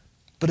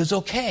 But it's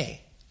okay,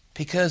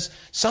 because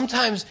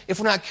sometimes, if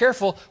we're not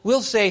careful,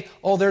 we'll say,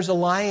 oh, there's a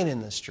lion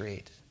in the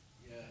street.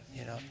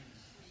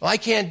 Well, I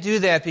can't do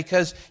that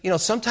because,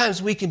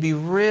 sometimes we can be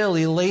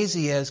really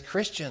lazy as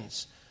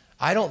Christians.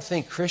 I don't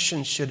think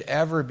Christians should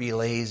ever be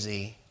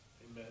lazy.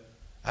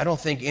 I don't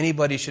think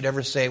anybody should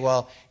ever say,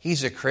 well,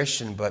 he's a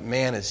Christian, but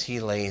man, is he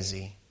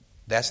lazy.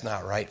 That's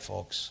not right,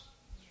 folks.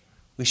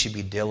 We should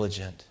be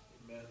diligent.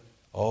 Amen.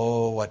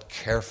 Oh, what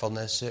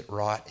carefulness it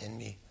wrought in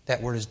me.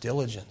 That word is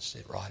diligence.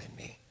 It wrought in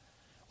me.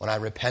 When I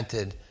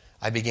repented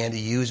I began to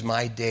use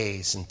my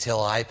days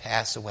until I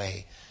pass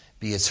away,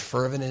 be as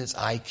fervent as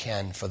I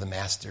can for the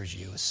Master's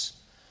use.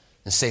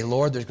 And say,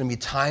 Lord, there's going to be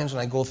times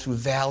when I go through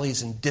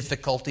valleys and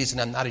difficulties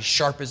and I'm not as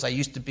sharp as I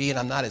used to be and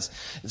I'm not as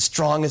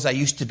strong as I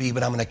used to be,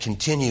 but I'm going to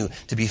continue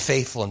to be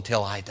faithful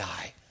until I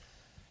die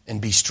and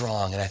be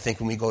strong. And I think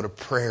when we go to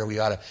prayer, we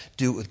ought to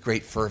do it with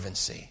great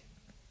fervency.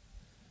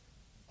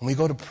 When we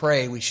go to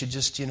pray, we should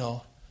just,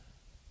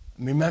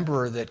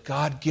 remember that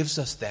God gives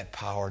us that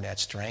power and that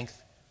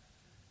strength.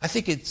 I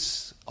think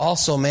it's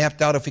also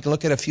mapped out, if we can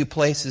look at a few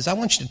places. I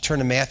want you to turn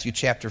to Matthew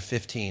chapter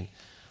 15.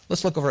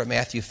 Let's look over at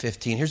Matthew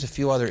 15. Here's a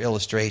few other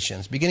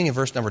illustrations, beginning in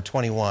verse number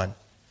 21.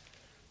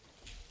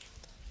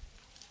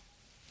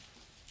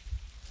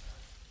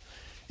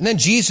 And then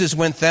Jesus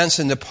went thence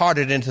and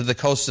departed into the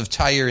coasts of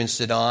Tyre and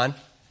Sidon.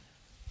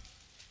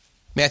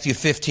 Matthew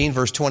 15,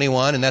 verse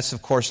 21, and that's,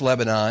 of course,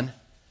 Lebanon.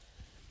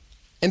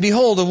 And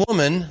behold, a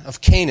woman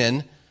of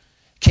Canaan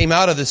came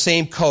out of the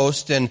same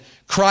coast and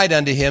cried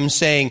unto him,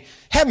 saying,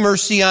 Have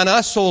mercy on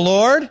us, O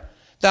Lord,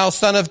 thou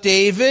son of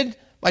David.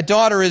 My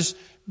daughter is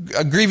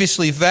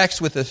grievously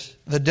vexed with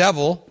the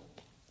devil.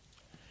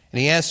 And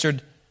he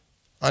answered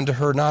unto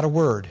her not a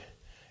word.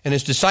 And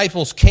his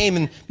disciples came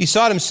and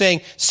besought him,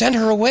 saying, Send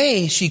her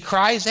away, she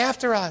cries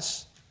after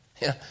us.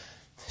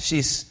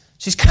 She's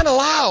kind of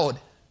loud.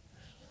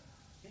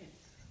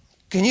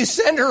 Can you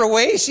send her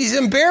away? She's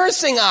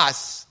embarrassing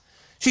us.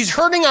 She's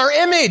hurting our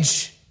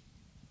image.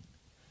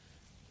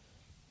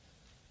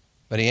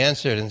 But he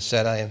answered and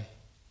said, I am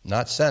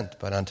not sent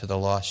but unto the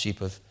lost sheep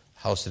of the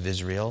house of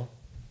Israel,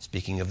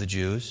 speaking of the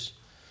Jews.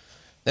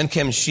 Then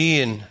came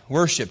she and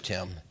worshipped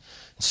him,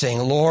 saying,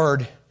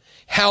 Lord,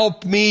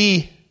 help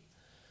me.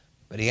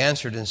 But he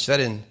answered and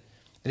said, It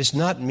is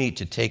not meet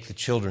to take the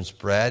children's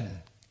bread and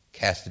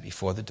cast it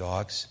before the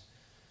dogs.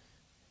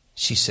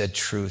 She said,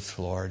 Truth,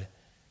 Lord,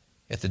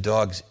 yet the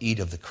dogs eat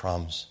of the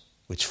crumbs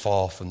which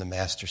fall from the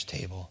master's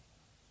table.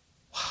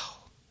 Wow,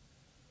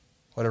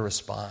 what a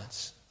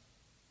response.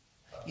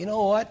 You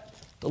know what?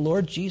 The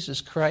Lord Jesus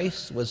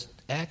Christ was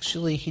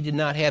actually, he did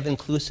not have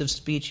inclusive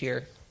speech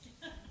here.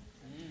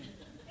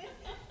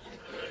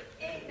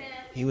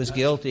 He was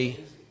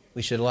guilty.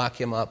 We should lock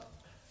him up.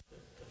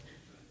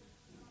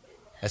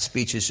 That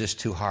speech is just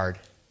too hard.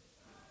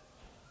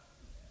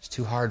 It's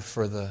too hard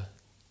for the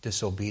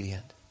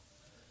disobedient.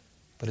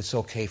 But it's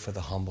okay for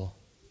the humble.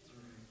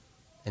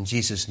 And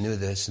Jesus knew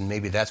this, and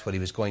maybe that's what he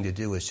was going to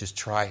do, is just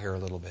try her a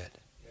little bit.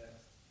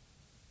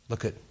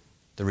 Look at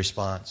the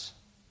response.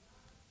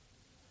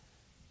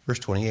 Verse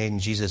 28, and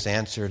Jesus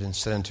answered and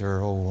said unto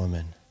her, O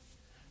woman,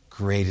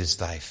 great is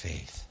thy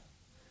faith.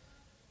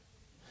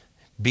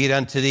 Be it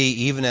unto thee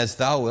even as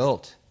thou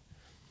wilt.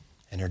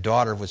 And her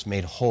daughter was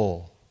made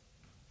whole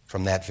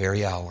from that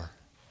very hour.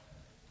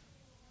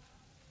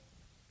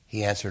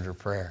 He answered her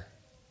prayer.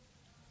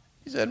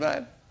 He said,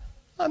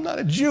 I'm not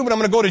a Jew, but I'm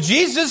going to go to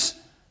Jesus.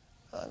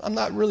 I'm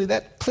not really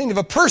that clean of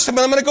a person,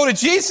 but I'm going to go to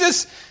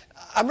Jesus.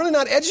 I'm really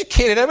not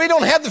educated. I really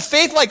don't have the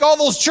faith like all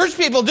those church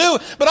people do,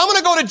 but I'm going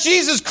to go to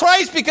Jesus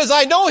Christ because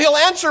I know he'll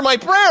answer my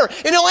prayer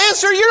and he'll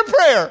answer your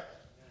prayer.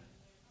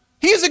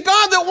 He is a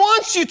God that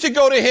wants you to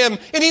go to him,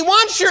 and he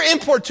wants your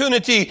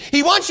importunity.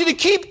 He wants you to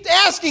keep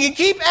asking and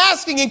keep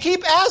asking and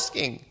keep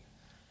asking.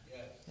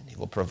 And he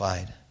will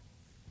provide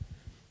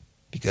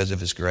because of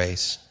his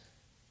grace.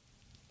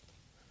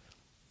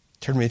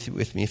 Turn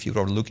with me if you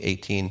go to Luke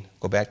 18.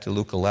 Go back to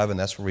Luke 11.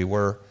 That's where we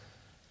were.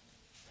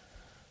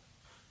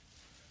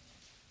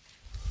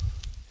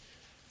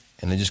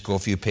 And then just go a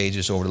few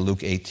pages over to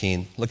Luke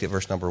 18. Look at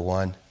verse number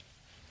 1.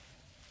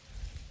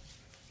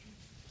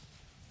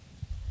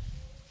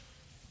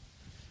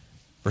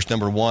 Verse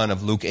number 1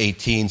 of Luke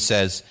 18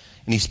 says,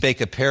 And he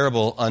spake a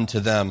parable unto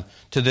them,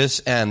 to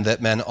this end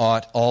that men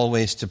ought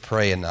always to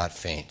pray and not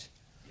faint.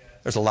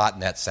 There's a lot in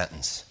that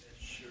sentence.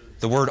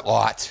 The word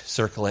ought,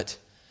 circle it.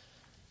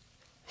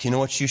 Do you know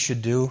what you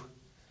should do?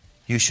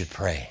 You should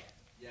pray.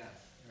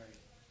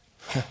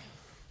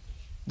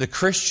 The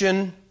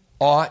Christian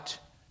ought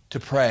to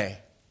pray.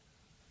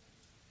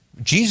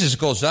 Jesus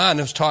goes on,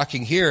 he was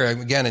talking here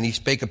again, and he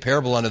spake a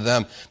parable unto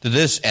them to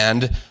this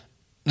end,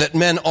 that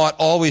men ought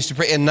always to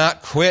pray and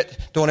not quit.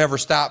 Don't ever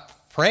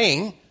stop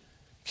praying.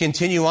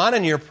 Continue on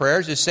in your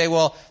prayers. Just say,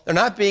 well, they're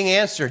not being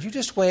answered. You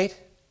just wait.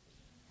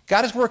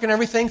 God is working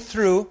everything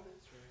through.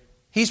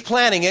 He's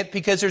planning it,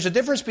 because there's a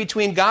difference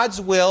between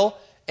God's will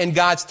and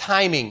God's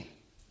timing.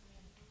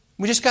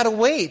 We just got to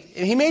wait.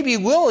 He may be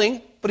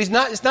willing, but it's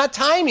not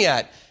time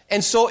yet.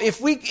 And so if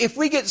we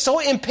get so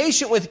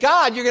impatient with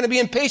God, you're going to be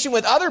impatient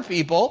with other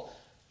people.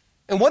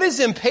 And what is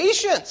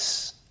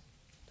impatience?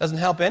 Doesn't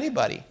help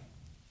anybody.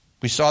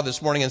 We saw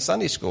this morning in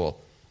Sunday school.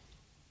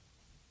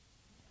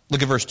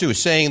 Look at verse 2.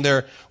 Saying,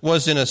 There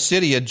was in a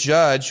city a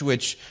judge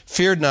which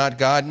feared not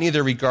God,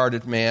 neither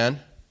regarded man.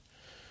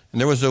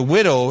 And there was a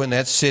widow in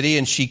that city,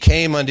 and she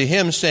came unto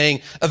him,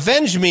 saying,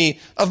 Avenge me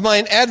of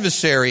mine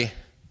adversary.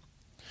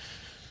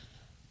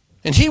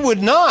 And he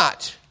would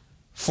not.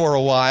 for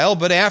a while,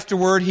 but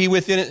afterward he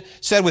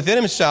said within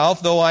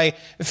himself, though I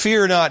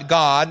fear not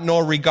God,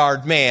 nor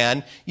regard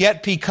man,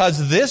 yet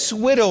because this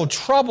widow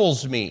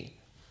troubles me,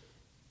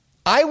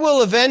 I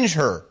will avenge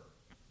her,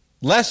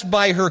 lest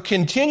by her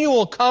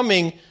continual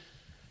coming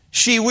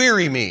she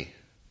weary me.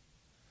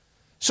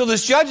 So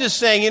this judge is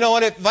saying, you know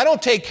what, if I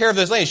don't take care of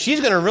this lady,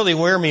 she's going to really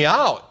wear me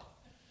out.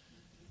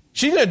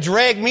 She's going to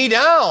drag me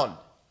down.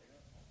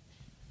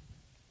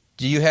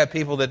 Do you have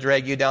people that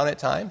drag you down at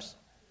times?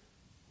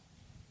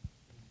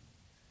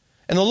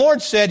 And the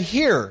Lord said,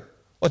 hear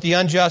what the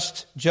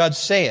unjust judge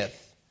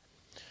saith.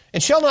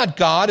 And shall not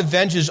God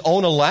avenge his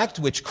own elect,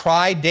 which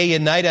cry day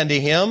and night unto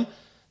him,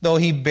 though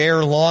he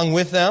bear long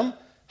with them?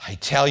 I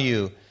tell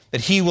you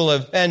that he will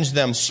avenge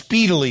them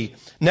speedily.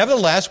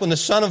 Nevertheless, when the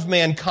Son of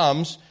Man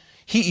comes,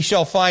 he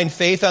shall find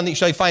faith on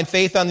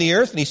the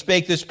earth. And he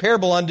spake this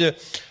parable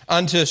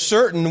unto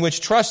certain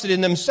which trusted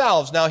in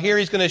themselves. Now here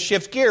he's going to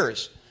shift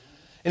gears.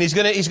 And he's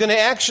going to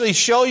actually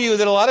show you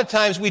that a lot of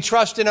times we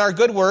trust in our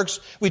good works.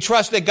 We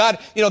trust that God,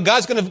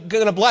 God's going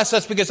to bless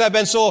us because I've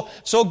been so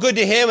good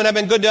to him and I've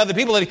been good to other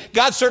people. That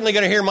God's certainly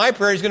going to hear my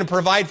prayer. He's going to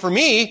provide for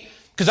me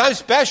because I'm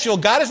special.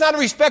 God is not a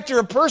respecter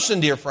of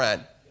person, dear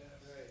friend.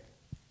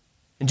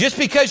 And just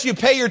because you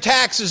pay your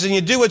taxes and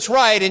you do what's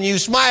right and you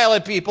smile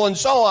at people and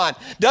so on,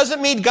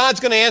 doesn't mean God's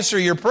going to answer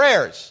your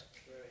prayers.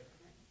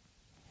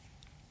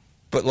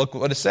 But look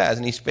what it says.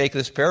 And he spake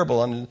this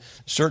parable unto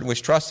certain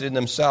which trusted in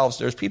themselves.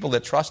 There's people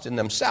that trust in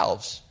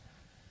themselves,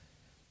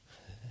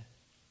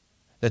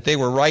 that they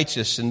were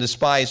righteous and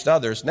despised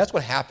others. And that's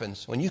what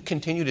happens. When you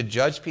continue to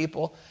judge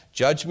people,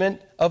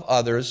 judgment of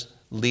others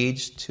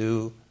leads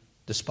to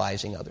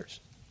despising others.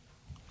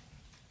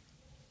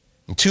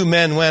 And two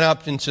men went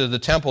up into the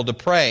temple to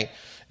pray,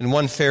 and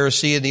one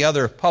Pharisee and the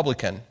other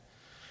publican.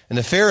 And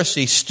the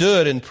Pharisee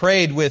stood and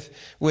prayed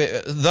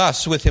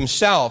thus with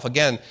himself.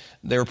 Again,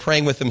 they were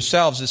praying with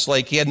themselves. It's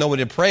like he had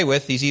nobody to pray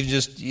with.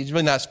 He's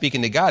really not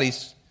speaking to God.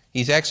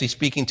 He's actually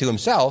speaking to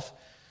himself.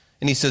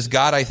 And he says,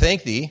 God, I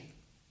thank thee,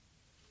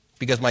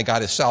 because my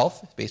God is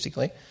self,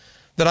 basically,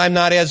 that I'm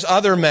not as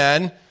other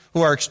men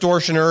who are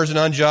extortioners and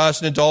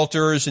unjust and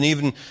adulterers, and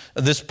even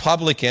this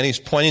publican, he's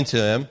pointing to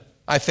him.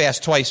 I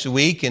fast twice a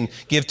week and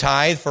give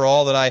tithe for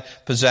all that I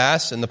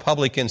possess. And the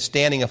publican,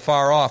 standing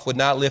afar off, would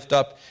not lift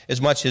up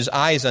as much his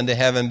eyes unto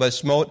heaven, but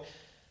smote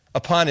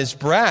upon his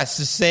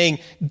breast, saying,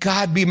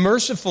 God, be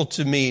merciful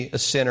to me, a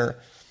sinner.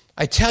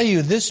 I tell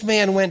you, this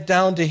man went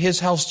down to his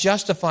house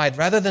justified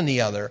rather than the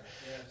other.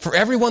 For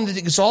everyone that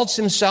exalts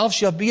himself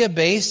shall be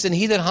abased, and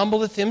he that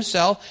humbleth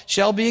himself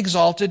shall be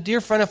exalted. Dear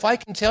friend, if I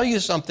can tell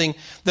you something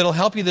that'll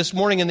help you this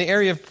morning in the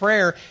area of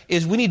prayer,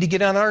 is we need to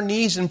get on our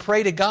knees and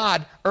pray to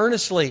God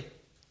earnestly.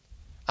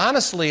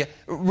 Honestly,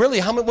 really,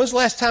 when's the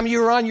last time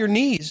you were on your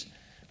knees?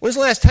 When's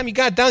the last time you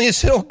got down and you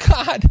said, oh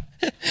God,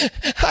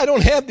 I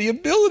don't have the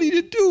ability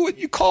to do what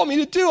you call me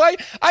to do.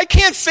 I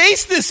can't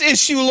face this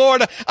issue,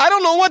 Lord. I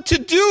don't know what to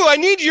do. I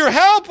need your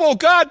help, oh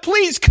God,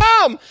 please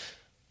come.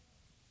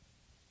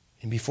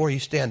 And before you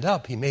stand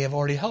up, he may have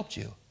already helped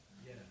you.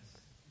 Yes.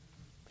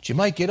 But you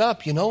might get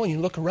up, and you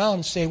look around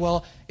and say,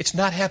 well, it's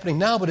not happening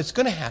now, but it's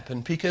going to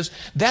happen, because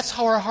that's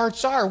how our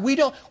hearts are. We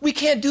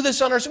can't do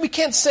this on ourselves. We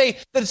can't say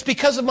that it's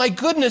because of my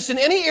goodness in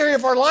any area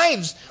of our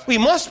lives. We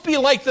must be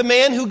like the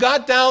man who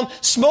got down,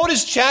 smote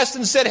his chest,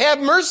 and said, have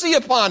mercy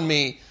upon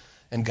me.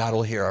 And God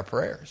will hear our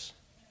prayers.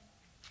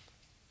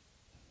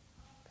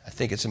 I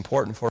think it's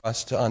important for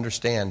us to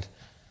understand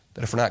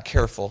that if we're not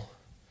careful,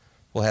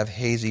 we'll have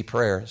hazy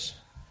prayers,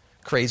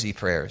 crazy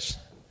prayers,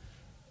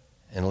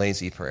 and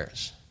lazy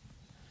prayers.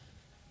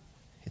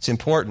 It's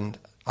important,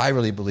 I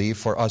really believe,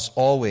 for us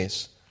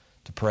always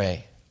to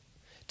pray.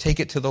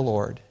 Take it to the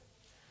Lord.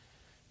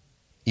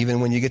 Even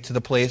when you get to the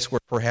place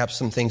where perhaps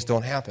some things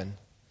don't happen.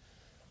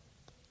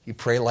 You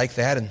pray like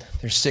that, and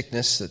there's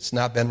sickness that's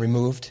not been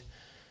removed,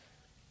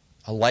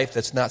 a life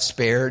that's not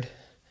spared,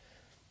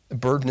 the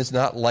burden is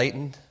not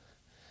lightened,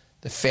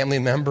 the family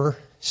member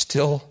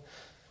still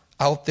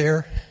out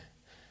there,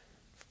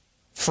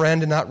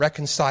 friend not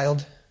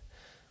reconciled,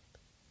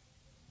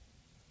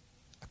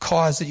 a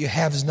cause that you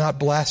have is not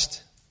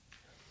blessed,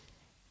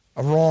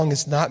 a wrong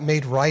is not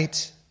made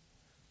right,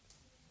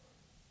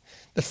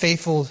 the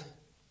faithful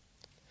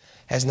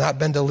has not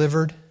been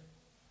delivered.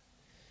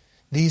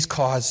 These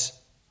cause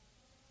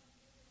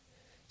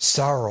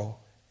sorrow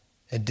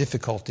and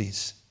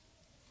difficulties.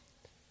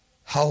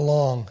 How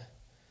long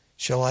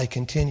shall I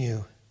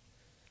continue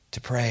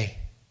to pray?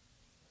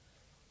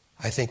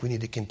 I think we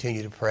need to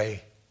continue to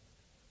pray,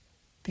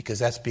 because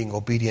that's being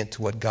obedient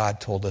to what God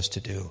told us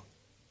to do.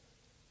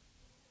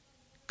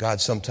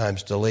 God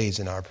sometimes delays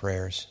in our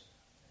prayers.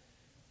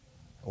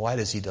 Why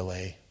does he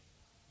delay?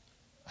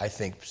 I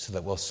think so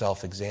that we'll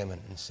self-examine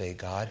and say,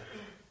 God,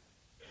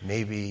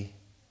 maybe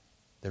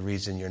the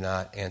reason you're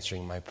not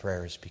answering my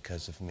prayer is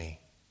because of me.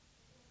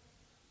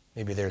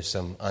 Maybe there's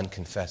some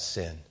unconfessed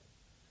sin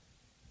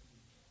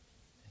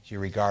that you're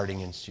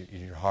regarding in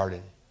your heart,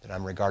 and that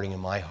I'm regarding in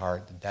my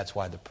heart. That's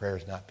why the prayer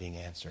is not being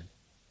answered.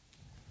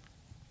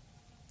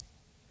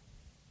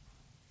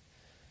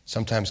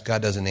 Sometimes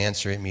God doesn't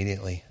answer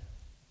immediately.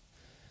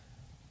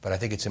 But I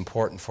think it's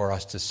important for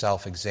us to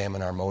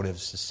self-examine our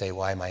motives to say,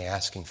 why am I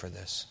asking for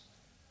this?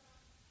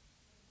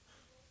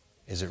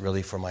 Is it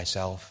really for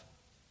myself?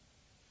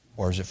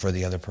 Or is it for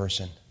the other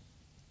person?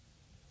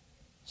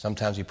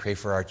 Sometimes we pray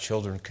for our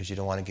children because you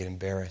don't want to get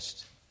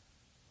embarrassed.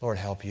 Lord,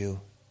 help you.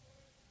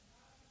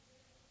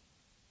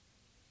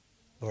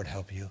 Lord,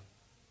 help you.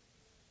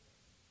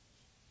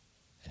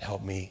 And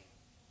help me.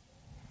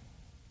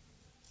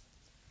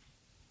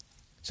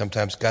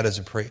 Sometimes God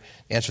doesn't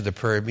answer the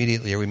prayer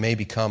immediately, or we may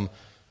become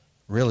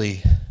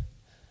really,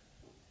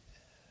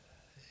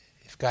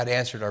 if God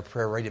answered our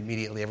prayer right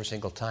immediately every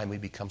single time,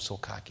 we'd become so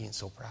cocky and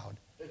so proud.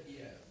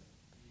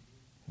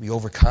 Be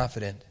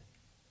overconfident.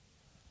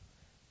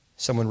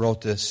 Someone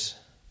wrote this.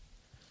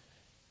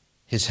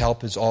 His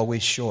help is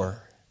always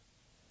sure.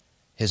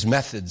 His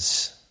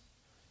methods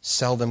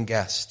seldom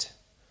guessed.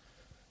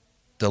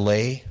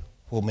 Delay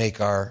will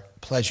make our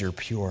pleasure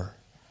pure.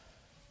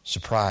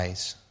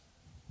 Surprise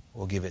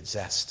will give it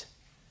zest.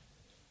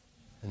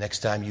 The next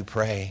time you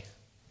pray,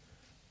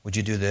 would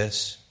you do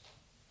this?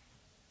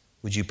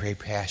 Would you pray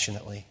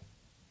passionately?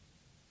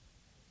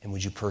 And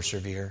would you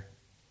persevere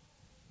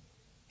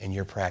in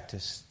your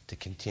practice to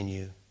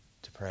continue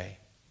to pray?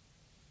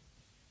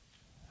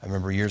 I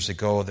remember years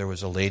ago there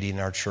was a lady in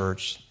our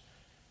church.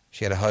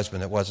 She had a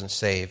husband that wasn't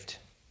saved.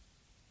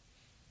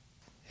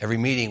 Every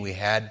meeting we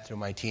had through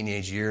my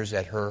teenage years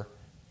at her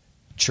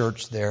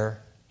church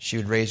there, she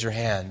would raise her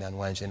hand on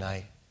Wednesday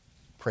night.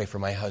 Pray for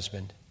my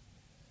husband.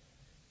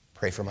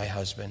 Pray for my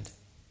husband.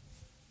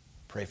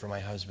 Pray for my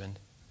husband.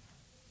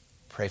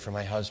 Pray for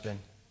my husband.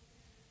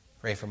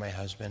 Pray for my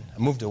husband. I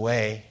moved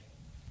away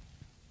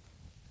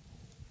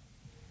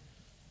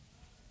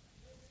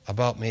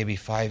about maybe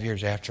 5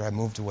 years after I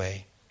moved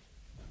away.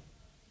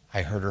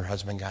 I heard her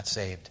husband got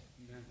saved.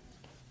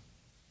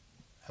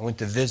 I went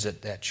to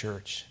visit that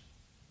church.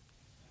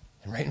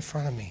 And right in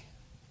front of me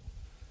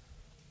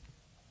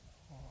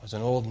was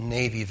an old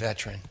Navy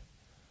veteran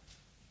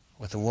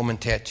with a woman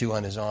tattoo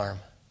on his arm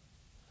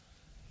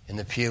in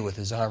the pew with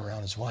his arm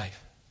around his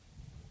wife.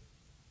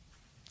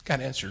 God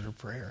answered her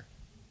prayer.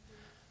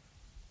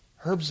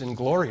 Herb's in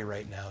glory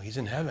right now. He's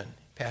in heaven.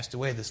 He passed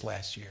away this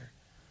last year.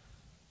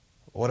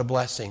 What a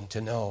blessing to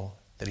know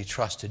that he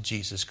trusted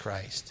Jesus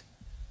Christ.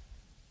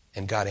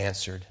 And God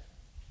answered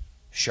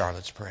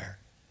Charlotte's prayer.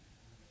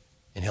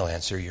 And he'll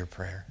answer your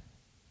prayer.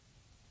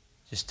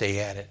 Just stay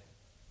at it.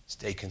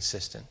 Stay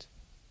consistent.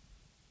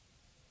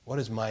 What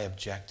is my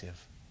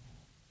objective?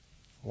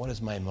 What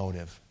is my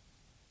motive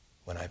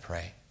when I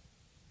pray?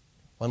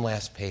 One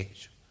last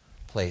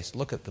place.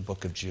 Look at the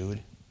book of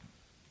Jude.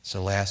 It's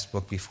the last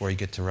book before you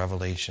get to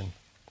Revelation.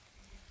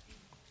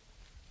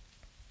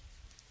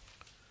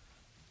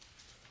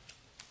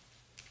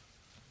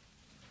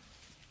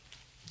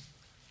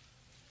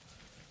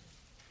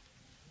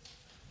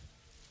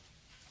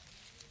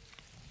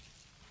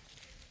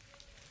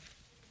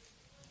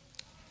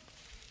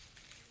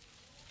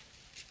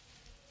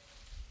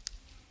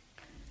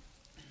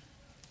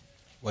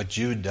 What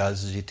Jude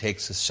does is he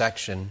takes a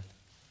section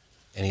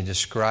and he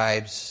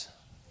describes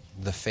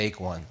the fake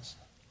ones.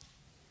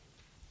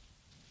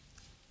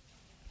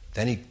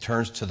 Then he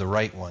turns to the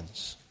right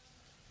ones.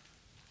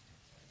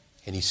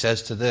 And he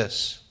says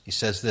this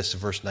in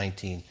verse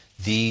 19,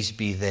 these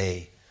be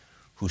they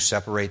who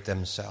separate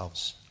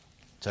themselves.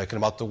 Talking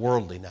about the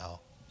worldly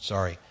now.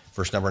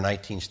 Verse number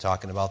 19 is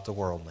talking about the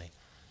worldly.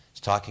 It's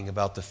talking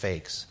about the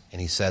fakes.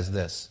 And he says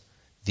this,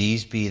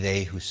 these be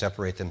they who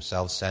separate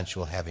themselves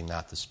sensual, having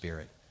not the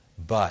Spirit.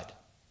 But,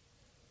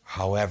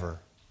 however,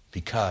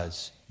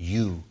 because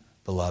you,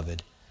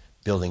 beloved,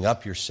 building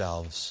up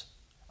yourselves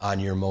on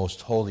your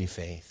most holy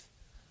faith,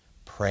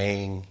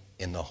 praying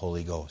in the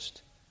Holy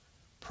Ghost,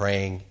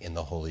 praying in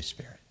the Holy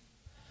Spirit.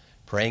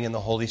 Praying in the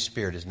Holy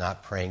Spirit is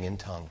not praying in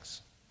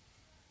tongues.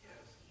 Yes.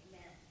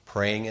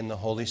 Praying in the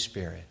Holy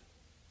Spirit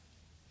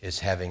is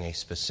having a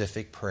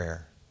specific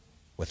prayer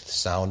with a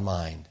sound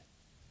mind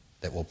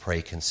that will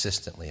pray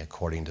consistently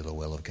according to the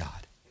will of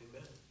God.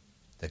 Amen.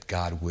 That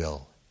God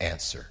will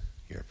answer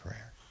your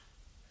prayer.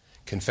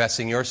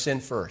 Confessing your sin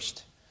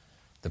first.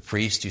 The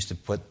priest used to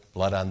put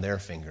blood on their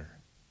finger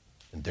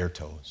and their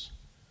toes.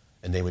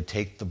 And they would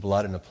take the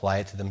blood and apply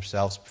it to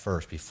themselves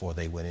first before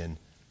they went in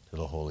to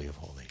the Holy of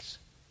Holies.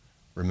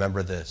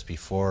 Remember this,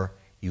 before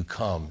you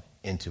come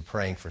into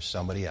praying for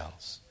somebody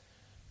else,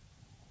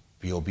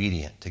 be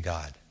obedient to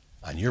God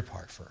on your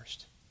part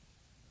first.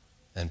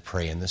 Then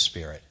pray in the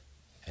Spirit,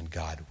 and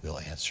God will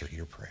answer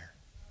your prayer.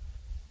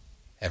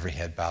 Every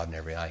head bowed and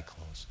every eye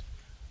closed.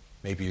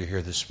 Maybe you're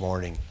here this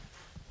morning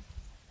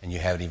and you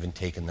haven't even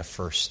taken the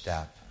first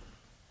step,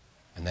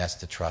 and that's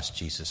to trust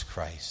Jesus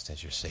Christ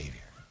as your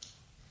Savior.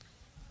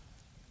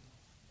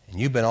 And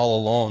you've been all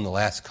alone the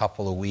last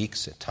couple of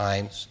weeks at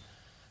times,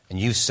 and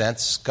you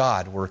sense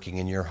God working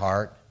in your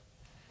heart.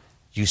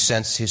 You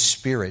sense His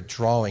Spirit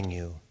drawing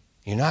you.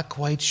 You're not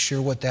quite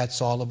sure what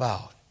that's all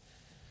about.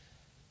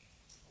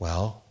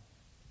 Well,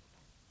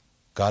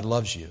 God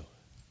loves you.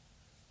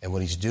 And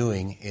what He's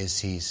doing is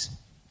He's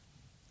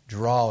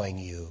drawing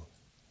you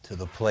to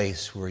the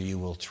place where you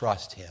will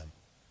trust Him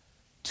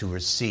to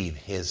receive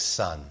his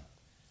Son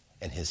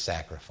and his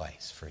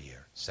sacrifice for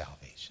your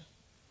salvation.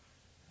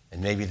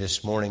 And maybe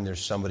this morning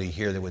there's somebody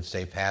here that would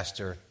say,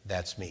 Pastor,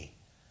 that's me.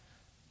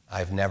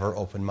 I've never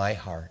opened my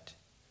heart.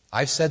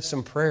 I've said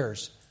some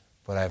prayers,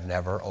 but I've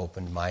never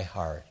opened my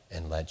heart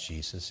and let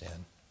Jesus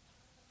in.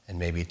 And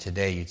maybe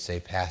today you'd say,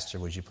 Pastor,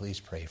 would you please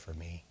pray for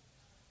me?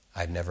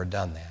 I've never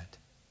done that,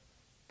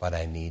 but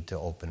I need to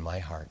open my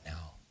heart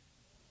now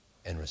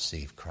and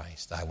receive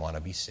Christ. I want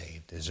to be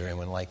saved. Is there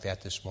anyone like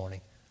that this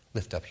morning?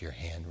 Lift up your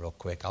hand real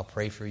quick. I'll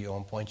pray for you. I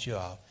won't point you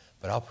out,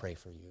 but I'll pray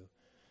for you.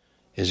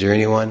 Is there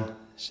anyone?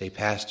 Say,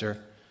 Pastor,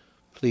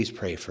 please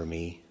pray for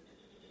me.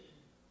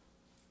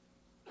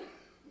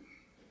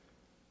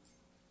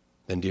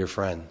 Then, dear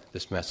friend,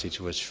 this message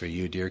was for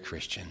you, dear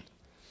Christian.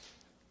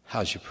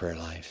 How's your prayer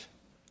life?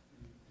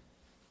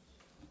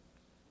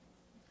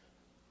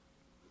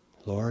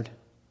 Lord,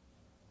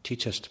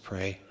 teach us to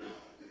pray.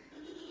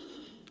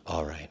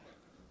 All right.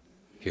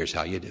 Here's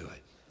how you do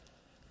it.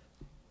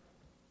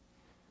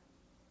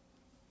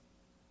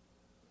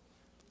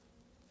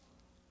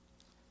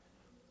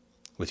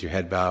 With your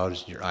head bowed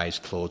and your eyes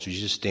closed, would you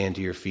just stand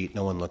to your feet,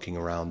 no one looking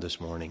around this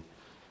morning?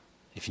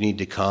 If you need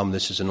to come,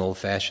 this is an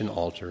old-fashioned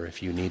altar.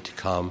 If you need to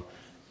come,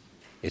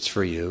 it's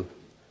for you.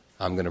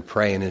 I'm going to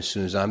pray, and as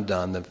soon as I'm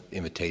done, the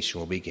invitation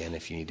will begin.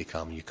 If you need to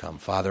come, you come.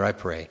 Father, I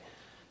pray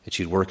that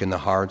you'd work in the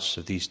hearts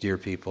of these dear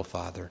people,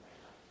 Father,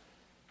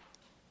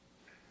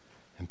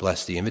 and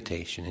bless the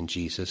invitation in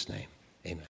Jesus' name.